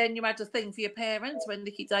 And then you had a thing for your parents when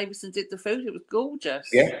Nikki Davison did the food. It was gorgeous.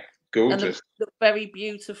 Yeah, gorgeous. And looked very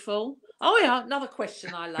beautiful. Oh yeah, another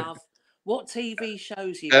question I love. What TV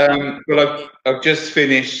shows you? Well, I've just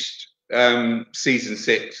finished season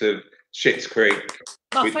 6 of Schitt's Creek.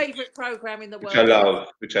 My favourite programme in the world.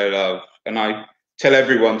 Which I love. And I tell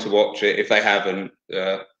everyone to watch it if they haven't.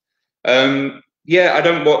 I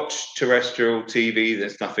don't watch terrestrial TV.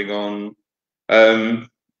 There's nothing on.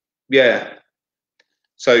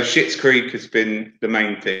 So Schitt's Creek has been the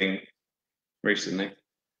main thing recently.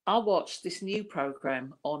 I watched this new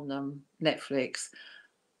programme on Netflix.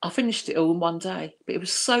 I finished it all in one day, but it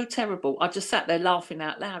was so terrible. I just sat there laughing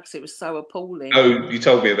out loud because it was so appalling. Oh, you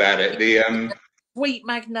told me about it. The Sweet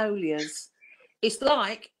Magnolias. It's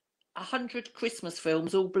like 100 Christmas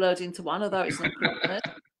films all blurred into one, although it's not Christmas.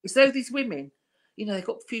 It's though these women, they've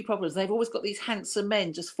got a few problems. They've always got these handsome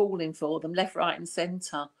men just falling for them, left, right, and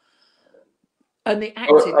centre. And the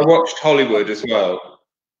acting. I watched Hollywood as well.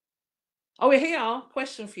 Oh, here are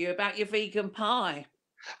question for you about your vegan pie.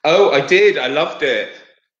 Oh, I did. I loved it.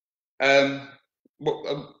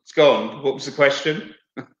 It's gone. What was the question?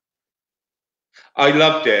 I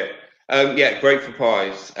loved it. Great for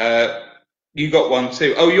pies. You got one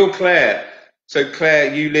too. Oh, you're Claire. So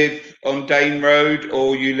Claire, you live on Dane Road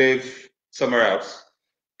or you live somewhere else?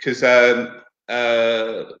 Because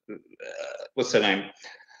what's her name?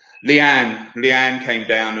 Leanne came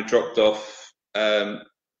down and dropped off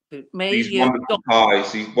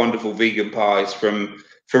these wonderful vegan pies from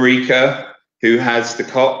Farika, who has the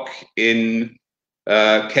Cock in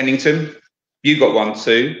Kennington. You got one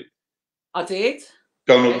too. I did.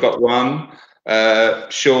 Donald got one.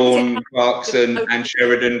 Sean Clarkson and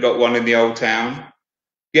Sheridan got one in the Old Town.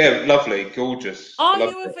 Yeah, lovely, gorgeous. Are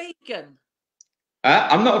you a vegan?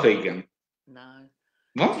 I'm not a vegan. No.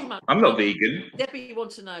 What? I'm not vegan. Debbie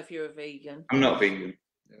wants to know if you're a vegan. I'm not vegan.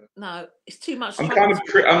 No, it's too much. I'm kind of.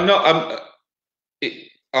 I'm not.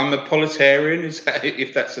 I'm a politarian, is that,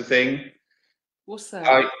 if that's a thing. What's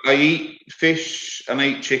that? I eat fish and I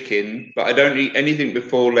eat chicken, but I don't eat anything with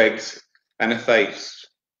 4 legs and a face.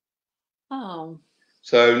 Oh.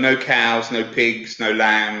 So no cows, no pigs, no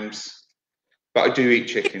lambs, but I do eat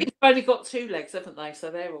chicken. They've only got 2 legs, haven't they? So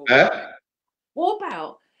they're all Uh, right. What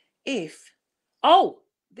about if? Oh,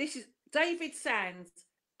 this is David Sands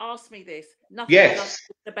asked me this. Nothing we love yes,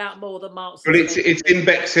 about more than Marks but and it's Spencer. in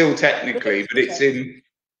Bexhill technically, but it's in.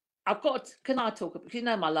 I've got. Can I talk? Because you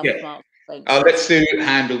know my love Yeah. of Marks and Spencer. Let's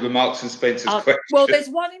handle the Marks and Spencer's question. Well, there's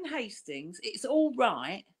one in Hastings. It's all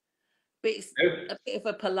right, but it's a bit of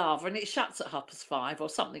a palaver, and it shuts at 5:30 or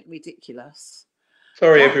something ridiculous.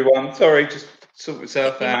 Sorry, everyone. Sorry, just sort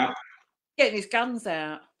yourself out. Getting his guns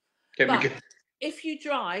out. But if you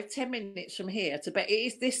drive 10 minutes from here to it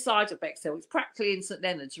is this side of Bexhill. It's practically in St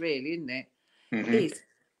Leonard's, really, isn't it? Mm-hmm. It's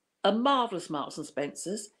a marvellous Marks and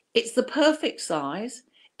Spencer's. It's the perfect size.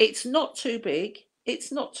 It's not too big.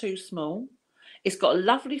 It's not too small. It's got a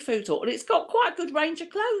lovely food hall, and it's got quite a good range of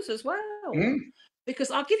clothes as well. Mm. Because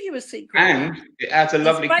I'll give you a secret. And it has a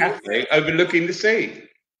lovely cafe overlooking the sea.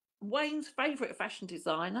 Wayne's favourite fashion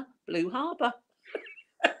designer, Blue Harbour.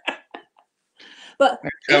 But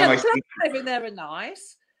the clothes in there are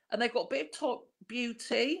nice, and they've got a bit of top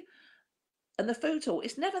beauty, and the food hall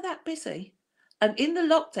is never that busy. And in the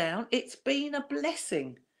lockdown, it's been a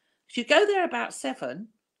blessing. You go there about 7,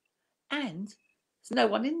 and there's no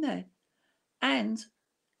one in there, and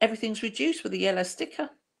everything's reduced with a yellow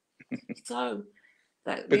sticker. So,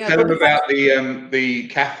 but tell them about the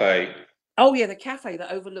cafe. Oh yeah, the cafe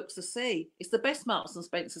that overlooks the sea. It's the best Marks and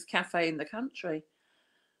Spencer's cafe in the country.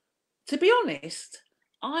 To be honest,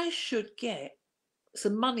 I should get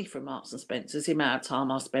some money from Marks and Spencer's the amount of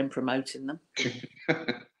time I spend promoting them.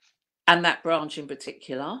 And that branch in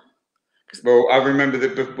particular. Well, I remember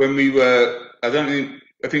that when we were, I think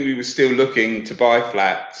we were still looking to buy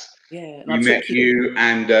flats. Yeah. We met you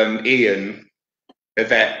and Ian,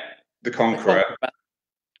 Yvette, the Conqueror,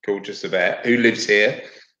 called just Yvette, who lives here.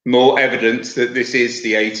 More evidence that this is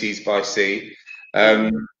the 80s by sea.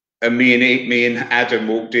 And me and Adam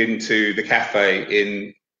walked into the cafe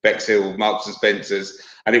in Bexhill, Marks and Spencer's,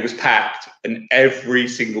 and it was packed, and every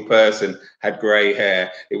single person had grey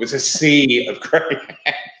hair. It was a sea of grey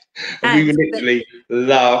hair. And we were literally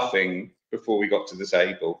laughing before we got to the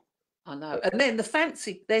table. I know. And then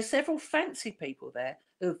there's several fancy people there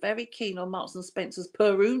who are very keen on Marks and Spencer's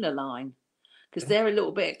Peruna line, because they're a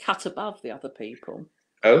little bit cut above the other people.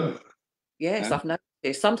 Oh. Yes, I've noticed.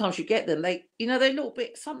 Sometimes you get them, they're a little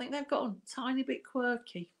bit, something they've got on, tiny bit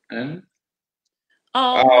quirky.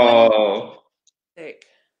 Oh.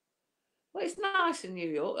 Well, it's nice in New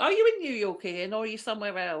York. Are you in New York, Ian, or are you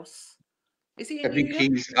somewhere else? Is he in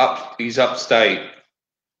New York? He's upstate.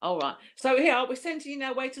 All right. So here, we're sending you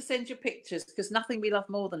now where to send your pictures, because nothing we love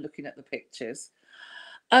more than looking at the pictures.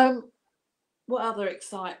 What other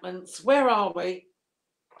excitements? Where are we?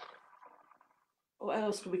 What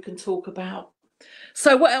else we can talk about?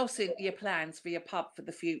 So what else are your plans for your pub for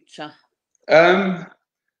the future?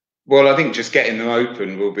 Well, I think just getting them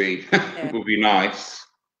open will be will be nice.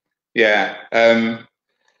 Yeah. I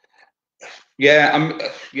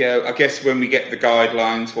guess when we get the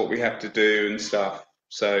guidelines, what we have to do and stuff.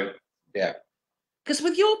 So yeah. Because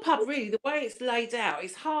with your pub, really, the way it's laid out,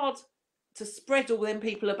 it's hard to spread all them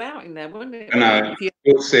people about in there, wouldn't it? I know.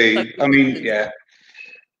 We'll see. I mean, yeah.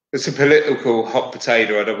 It's a political hot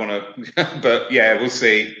potato. I don't want to, but yeah, we'll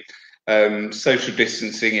see. Social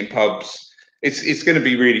distancing in pubs. It's going to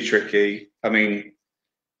be really tricky. I mean,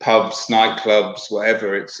 pubs, nightclubs,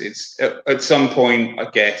 whatever. It's at some point, I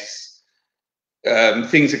guess,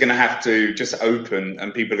 things are going to have to just open,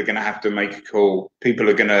 and people are going to have to make a call. People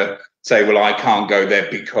are going to say, "Well, I can't go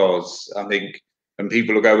there because I think," and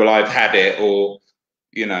people will go, "Well, I've had it," or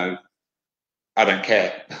I don't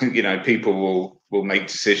care. People will make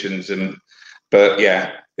decisions, but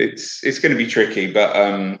yeah, it's going to be tricky. But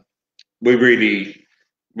we're really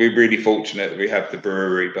fortunate that we have the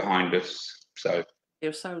brewery behind us. So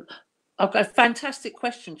I've got a fantastic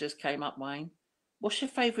question just came up, Wayne. What's your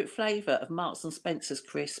favourite flavour of Marks and Spencer's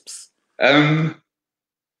crisps? What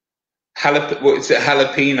is it?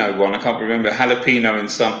 Jalapeno one? I can't remember. Jalapeno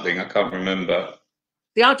and something. I can't remember.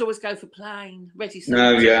 I'd always go for plain, ready salt.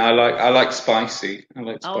 No, yeah, I like spicy. I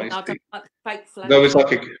like spicy. I don't like fake flavour. That was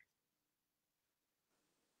like a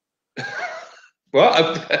what?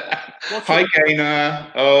 Hi,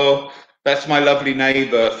 Gaynor. Oh, that's my lovely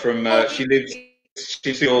neighbour from.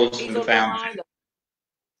 She's yours from the fountain.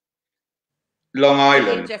 Long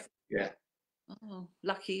Island. Yeah. Oh,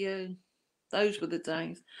 lucky you. Those were the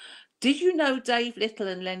days. Did you know Dave Little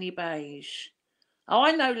and Lenny Beige Oh,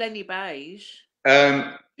 I know Lenny Beige. You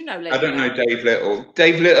know Lenny. I don't know Dave Little.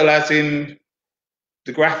 Dave Little, as in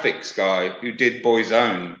the graphics guy who did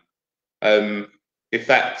Boyzone. If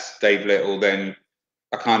that's Dave Little, then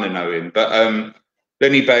I kind of know him. But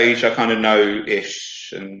Lenny Beige, I kind of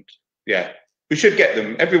know-ish, and yeah, we should get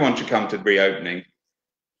them. Everyone should come to the reopening.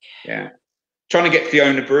 Yeah, trying to get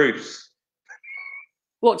Fiona Bruce.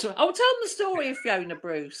 What? Tell them the story of Fiona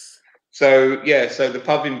Bruce. So yeah, so the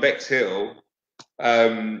pub in Bexhill,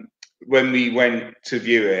 when we went to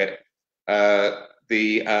view it,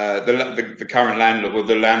 the current landlord, or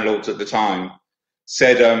the landlords at the time,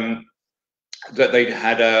 said that they'd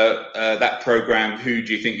had that program, Who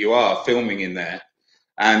Do You Think You Are, filming in there,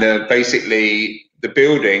 and basically the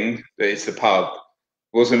building that is the pub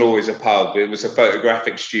wasn't always a pub. It was a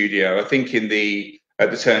photographic studio, I think, at the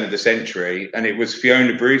turn of the century, and it was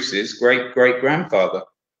Fiona Bruce's great grandfather.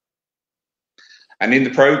 And in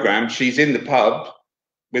the program, she's in the pub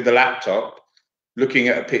with a laptop, looking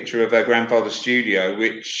at a picture of her grandfather's studio,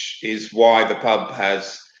 which is why the pub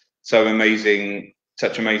has such amazing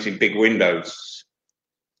big windows,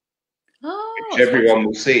 which everyone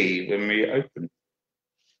will see when we open.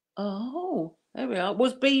 Oh, there we are.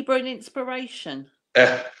 Was Bieber an inspiration?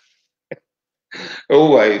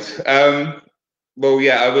 Always. Well,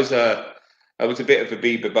 yeah, I was a bit of a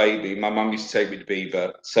Bieber baby. My mum used to take me to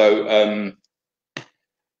Bieber, so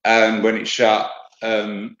when it shut,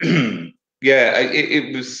 yeah,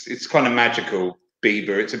 it's kind of magical,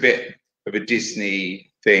 Bieber. It's a bit of a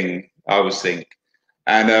Disney thing, I always think.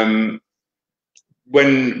 And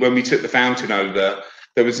when we took the fountain over,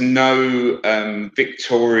 there was no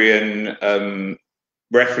Victorian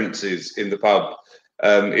references in the pub.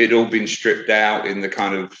 It'd all been stripped out in the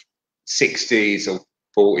kind of 60s or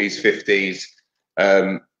 40s, 50s,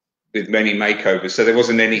 with many makeovers. So there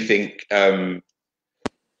wasn't anything.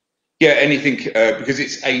 Because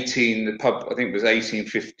it's the pub, I think it was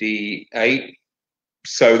 1858.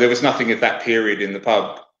 So there was nothing of that period in the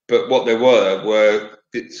pub. But what there were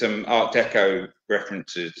some Art Deco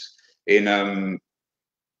references in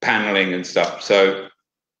paneling and stuff. So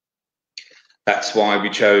that's why we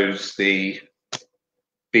chose the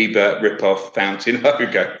Bieber rip-off fountain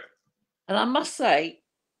logo. And I must say,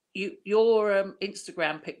 your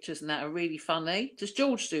Instagram pictures and that are really funny. Does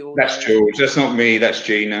George do all that? That's George. That's not me. That's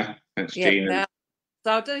Gina. That's Gina.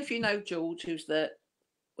 So I don't know if you know George,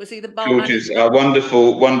 was he the bar George manager? is a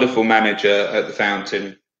wonderful, wonderful manager at the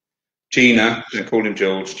fountain. Gina, I call him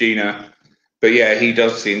George, Gina. But yeah, he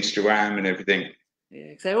does the Instagram and everything. Yeah,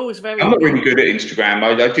 because they're always very. I'm not really good at Instagram.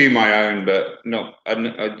 I do my own, but not. I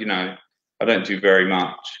don't do very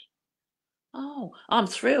much. Oh, I'm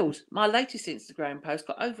thrilled. My latest Instagram post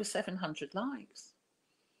got over 700 likes.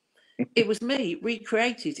 It was me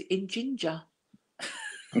recreated in ginger.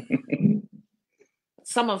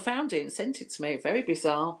 Someone found it and sent it to me. Very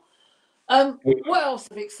bizarre. What else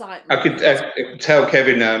of excitement? I could tell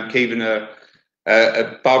Kevin a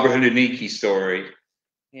Barbara Hunaniki story.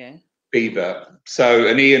 Yeah. Bieber. So,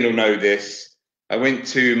 and Ian will know this. I went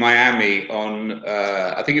to Miami on,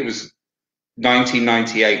 I think it was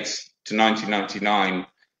 1998 to 1999,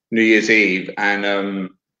 New Year's Eve, and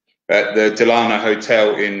at the Delano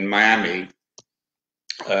Hotel in Miami,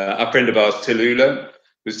 a friend of ours, Tallulah,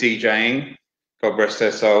 was DJing. God rest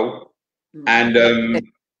her soul. And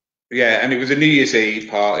and it was a New Year's Eve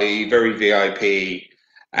party, very VIP.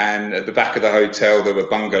 And at the back of the hotel, there were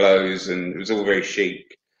bungalows, and it was all very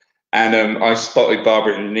chic. And I spotted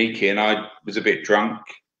Barbara Hunaniki, and I was a bit drunk,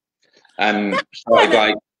 and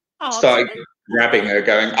started grabbing her,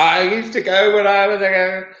 going, "I used to go when I was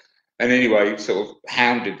a..." And anyway, sort of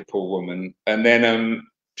hounded the poor woman. And then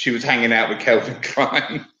she was hanging out with Calvin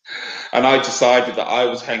Klein. And I decided that I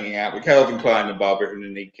was hanging out with Calvin Klein and Barbara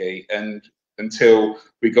Hunaniki, and until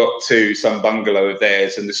we got to some bungalow of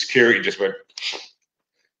theirs, and the security just went,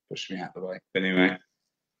 pushed me out of the way. Anyway.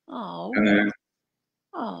 Oh. And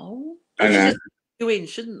They should just take you in,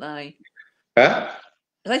 shouldn't they? Huh?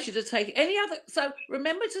 They should have taken any other. So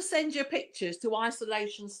remember to send your pictures to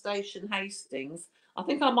Isolation Station Hastings. I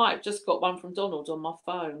think I might have just got one from Donald on my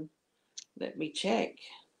phone. Let me check.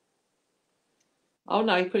 Oh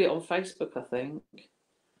no, he put it on Facebook, I think.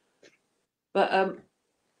 But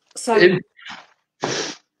so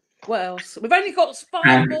what else? We've only got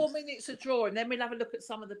 5 more minutes of drawing, then we'll have a look at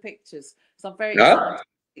some of the pictures. So I'm very excited.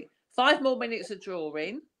 5 more minutes of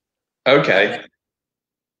drawing. Okay.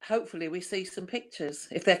 Hopefully we see some pictures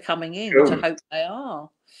if they're coming in, which I hope they are.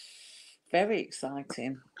 Very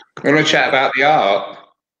exciting. I want to chat about the art.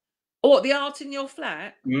 Oh, the art in your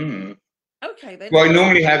flat? Okay, then. Well, I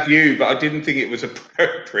normally have you, but I didn't think it was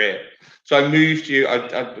appropriate, so I moved you.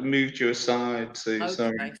 I moved you aside. So Okay.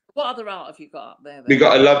 sorry. What other art have you got up there? Then? We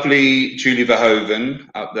got a lovely Julie Verhoeven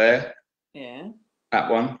up there. Yeah. That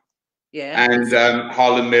one. Yeah. And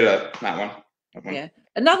Harlan Miller. That one. Yeah.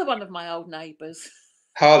 Another one of my old neighbours.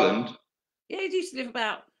 Harland. Yeah, he used to live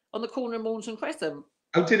about on the corner of Mornington Crescent.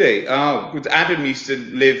 Oh, did he? Oh, Adam used to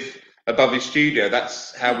live above his studio.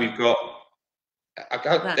 That's how we've got. I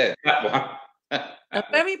got that one. And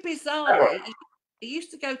very bizarrely, he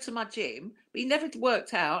used to go to my gym, but he never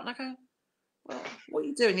worked out. And I go, well, what are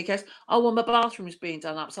you doing? He goes, oh, well, my bathroom's being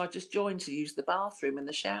done up, so I just joined to use the bathroom and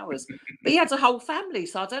the showers. But he had a whole family,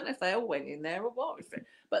 so I don't know if they all went in there or what.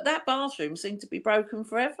 But that bathroom seemed to be broken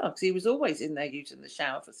forever because he was always in there using the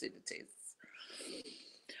shower facilities.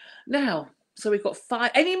 Now, so we've got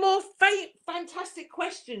 5. Any more fantastic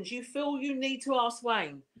questions you feel you need to ask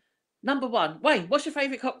Wayne? Number 1, Wayne, what's your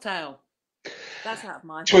favourite cocktail? That's out of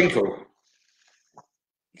my head. Twinkle.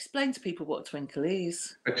 Explain to people what a twinkle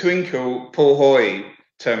is. A twinkle, Paul Hoy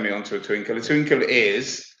turned me on to a twinkle. A twinkle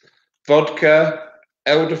is vodka,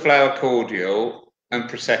 elderflower cordial, and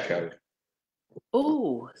Prosecco.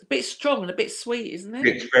 Oh, it's a bit strong and a bit sweet, isn't it?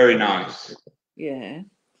 It's very nice. Yeah.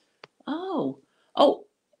 Oh,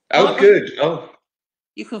 good. Oh.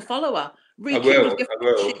 You can follow her. I will.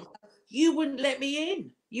 You wouldn't let me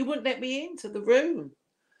in. You wouldn't let me into the room.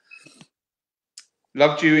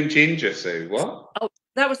 Loved you in ginger, Sue. What? Oh,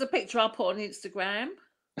 that was the picture I put on Instagram.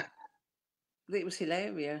 It was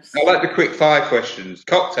hilarious. I like the quick fire questions.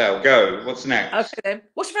 Cocktail, go. What's next? Okay then.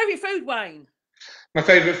 What's your favourite food, Wayne? My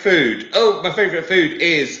favourite food. Oh, my favourite food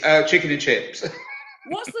is chicken and chips.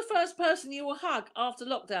 What's the first person you will hug after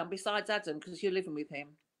lockdown besides Adam because you're living with him?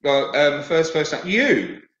 Well, first person,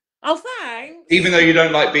 you. Oh, thanks. Even though you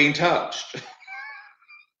don't like being touched.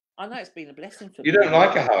 I know it's been a blessing for me. You don't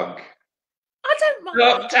like a hug. I don't mind.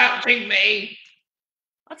 Stop touching me.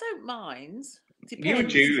 I don't mind. Depends. You and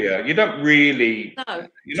Julia, you don't really. No,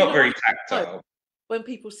 you're not very tactile. When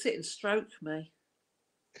people sit and stroke me,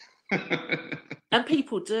 and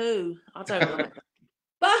people do, I don't like that.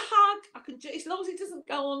 But a hug, I can. As long as it doesn't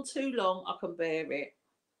go on too long, I can bear it.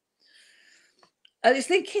 And it's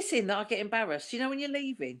the kissing that I get embarrassed. You know, when you're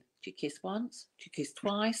leaving, do you kiss once? Do you kiss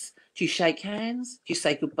twice? Do you shake hands? Do you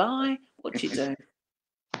say goodbye? What do you do?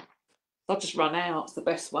 I'll just run out. It's the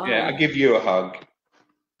best one. Yeah, I'll give you a hug.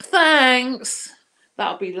 Thanks.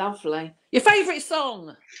 That'll be lovely. Your favourite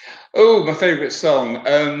song? Oh, my favourite song.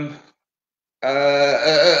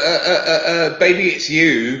 Baby It's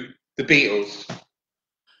You, the Beatles.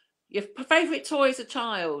 Your favourite toy as a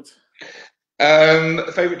child?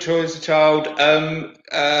 Favourite toy as a child?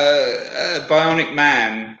 Bionic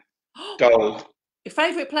Man doll. Your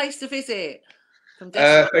favourite place to visit?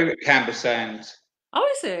 Favourite Canberra Sands. Oh,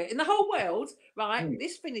 is it? In the whole world? Right,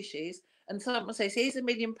 this finishes and someone says, here's £1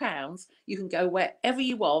 million, you can go wherever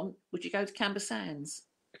you want. Would you go to Canberra Sands?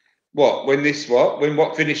 What? When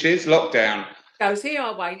what finishes? Lockdown. Goes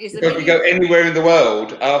here, Wayne. Is If we go anywhere in the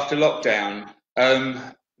world after lockdown?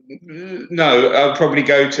 No, I'll probably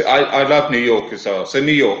go to. I love New York as well. So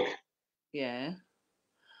New York. Yeah.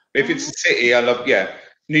 If it's a city, I love. Yeah,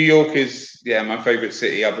 New York is my favourite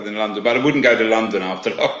city other than London. But I wouldn't go to London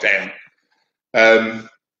after lockdown. I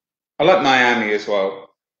like Miami as well.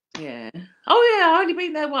 Yeah. Oh yeah, I've only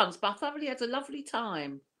been there once, but I thoroughly had a lovely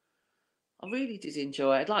time. I really did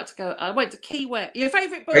enjoy it. I'd like to go. I went to Key West. Your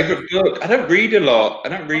favourite book? Favourite book? I don't read a lot. I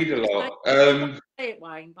didn't say it,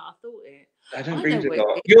 Wayne, but I thought it. I don't read a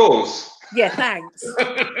lot. Yours? Yeah, thanks.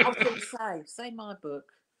 I was going to say my book.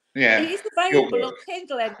 Yeah, it is available on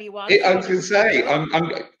Kindle, everyone. I was going to say,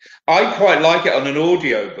 I quite like it on an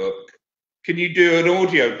audio book. Can you do an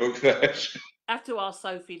audio book version? I have to ask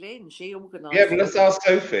Sophie Lynn. She organised. Yeah, but let's ask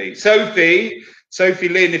Sophie. Sophie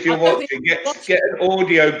Lynn, if you're watching, get an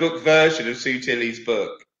audio book version of Sue Tilley's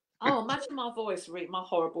book. Oh, imagine my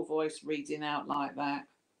horrible voice reading out like that.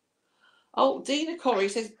 Oh, Dina Corrie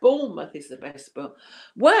says Bournemouth is the best book.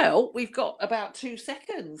 Well, we've got about 2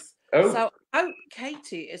 seconds. Oh. So I hope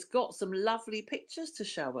Katie has got some lovely pictures to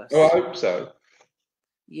show us. Oh, I hope so.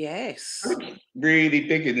 Yes. I'm really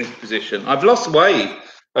big in this position. I've lost weight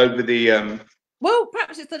over the... Well,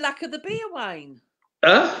 perhaps it's the lack of the beer, Wayne.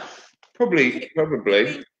 Probably.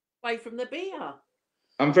 Away from the beer.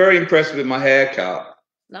 I'm very impressed with my haircut.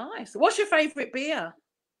 Nice. What's your favourite beer?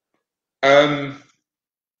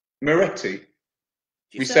 Moretti.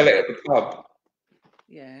 We sell it at the pub.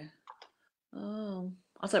 Yeah. Oh,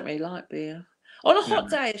 I don't really like beer. On a hot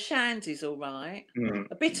day, a shandy's all right.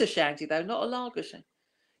 A bitter shandy, though, not a lager shandy.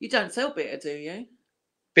 You don't sell bitter, do you?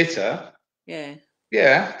 Bitter? Yeah.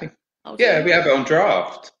 Yeah. We have it on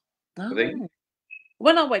draft. I think. Oh.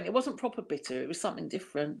 When I went, it wasn't proper bitter. It was something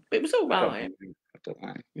different. But it was all right. I don't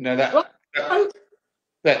know. You know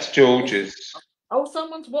that's George's. Oh,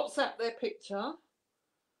 someone's WhatsApped their picture.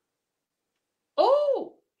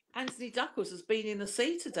 Oh, Anthony Duckles has been in the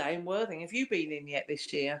sea today in Worthing. Have you been in yet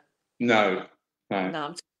this year? No. No,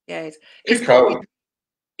 I'm scared. Too cold.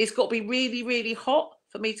 It's got to be really, really hot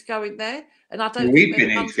for me to go in there. And I don't think we've been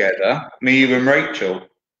in together, me, you and Rachel.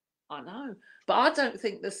 I know. But I don't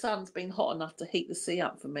think the sun's been hot enough to heat the sea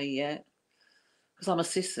up for me yet. Because I'm a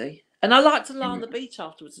sissy. And I like to lie on the beach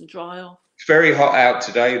afterwards and dry off. It's very hot out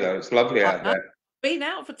today, though. It's lovely out there. Been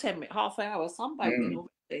out for 10 minutes, half hour, sunbathing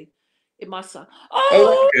already in my sun.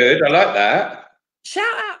 Oh, that's good. I like that. Shout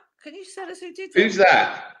out. Can you tell us who did it? Who's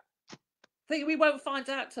that? I think we won't find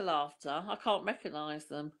out till after. I can't recognise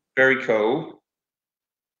them. Very cool.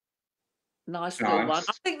 Nice little one.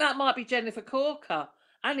 I think that might be Jennifer Corker.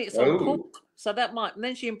 And it's on cork. So that might, and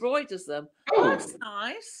then she embroiders them. Oh, that's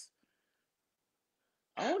nice.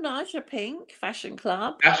 Oh, nice. Your pink Fashion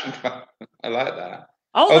Club. Fashion Club. I like that.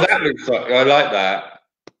 Oh, that looks like, I like that.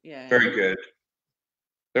 Yeah. Very good.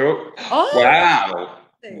 They're all, wow.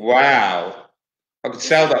 Wow. I could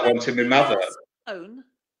sell that one to my mother.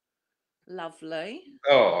 Lovely.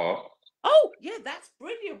 Oh. Oh, yeah, that's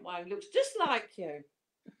brilliant, Wayne. Looks just like you.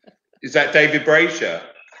 Is that David Brazier?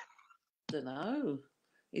 Don't know.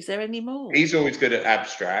 Is there any more? He's always good at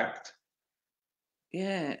abstract.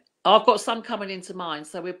 Yeah. I've got some coming into mind,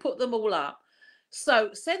 so we'll put them all up.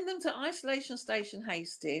 So send them to Isolation Station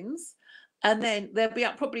Hastings, and then they'll be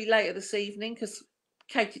up probably later this evening because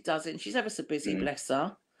Katie does it, and she's ever so busy, bless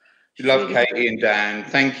her. You love really Katie and Dan.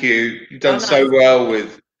 Thank you. You've done so well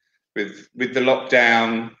with the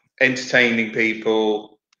lockdown, entertaining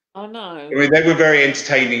people. I know. I mean, they were very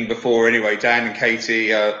entertaining before anyway. Dan and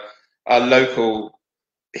Katie are local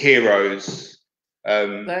heroes. I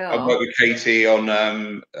work with Katie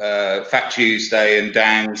on Fat Tuesday, and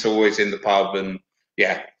Dan's always in the pub, and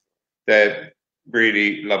yeah, they're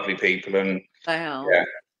really lovely people, and yeah,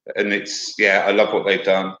 and it's I love what they've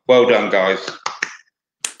done. Well done, guys.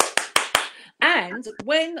 And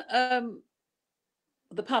when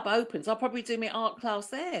the pub opens, I'll probably do my art class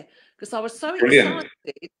there because I was so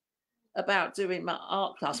excited about doing my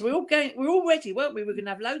art class. We're all ready, weren't we? We're going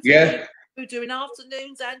to have loads of people. We were doing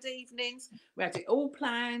afternoons and evenings. We had it all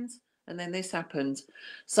planned, and then this happened.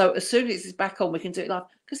 So as soon as it's back on, we can do it live.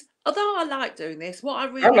 Because although I like doing this, what I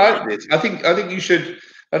really like this. I think you should.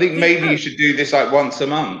 I think maybe you should do this like once a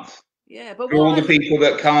month. Yeah, but for all the people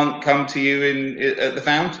that can't come to you at the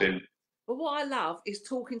fountain. But what I love is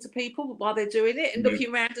talking to people while they're doing it and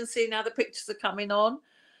looking around and seeing how the pictures are coming on.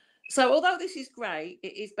 So although this is great,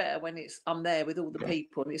 it is better when I'm there with all the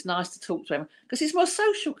people, and it's nice to talk to them because it's more a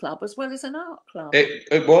social club as well as an art club.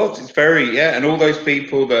 It was. It's very and all those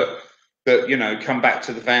people that come back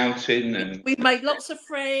to the fountain, and we've made lots of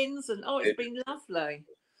friends, and it's been lovely.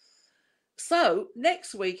 So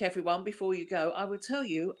next week, everyone, before you go, I will tell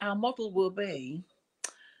you our model will be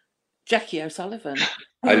Jackie O'Sullivan.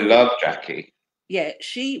 I love Jackie. Yeah,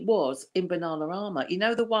 she was in Bananarama. You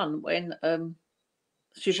know the one when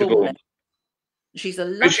she's a lovely.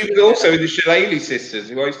 But she was also the Shillelagh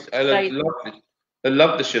sisters. I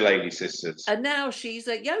love the Shillelagh sisters. And now she's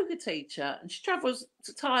a yoga teacher, and she travels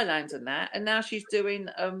to Thailand and that. And now she's doing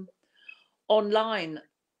online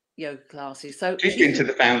yoga classes. So she's been to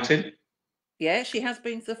the fountain. Yeah, she has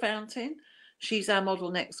been to the fountain. She's our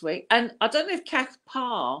model next week. And I don't know if Kath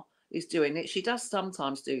Parr is doing it. She does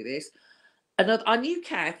sometimes do this. And I knew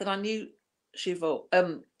Kath and I knew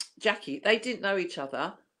Jackie. They didn't know each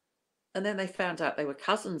other. And then they found out they were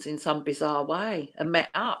cousins in some bizarre way and met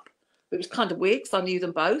up. It was kind of weird because I knew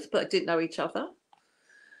them both, but I didn't know each other.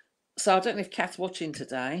 So I don't know if Kath's watching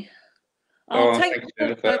today. Thank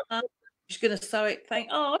you. She's going to sew it.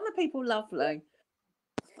 Aren't the people lovely?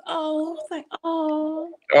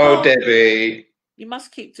 Debbie. You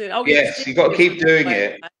must keep doing it. Yes, you've got to keep doing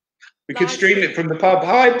it. We could stream it from the pub.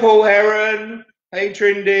 Hi, Paul Heron. Hey,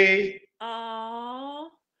 Trindy.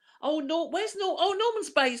 Where's Norman's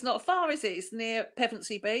Bay's not far, is it? It's near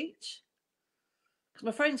Pevensey Beach. Because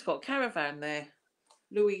my friend's got a caravan there.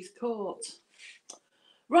 Louise Court.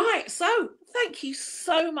 Right, so thank you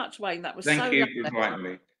so much, Wayne. That was Thank you for inviting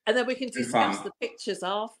me. And then we can discuss the pictures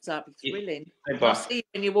after. That'd be thrilling. I'll see you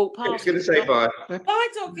when you walk past. I was going to say bye. Bye,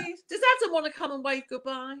 doggies. Does Adam want to come and wave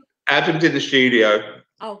goodbye? Adam's in the studio.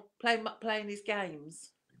 Playing his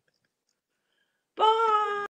games. Bye.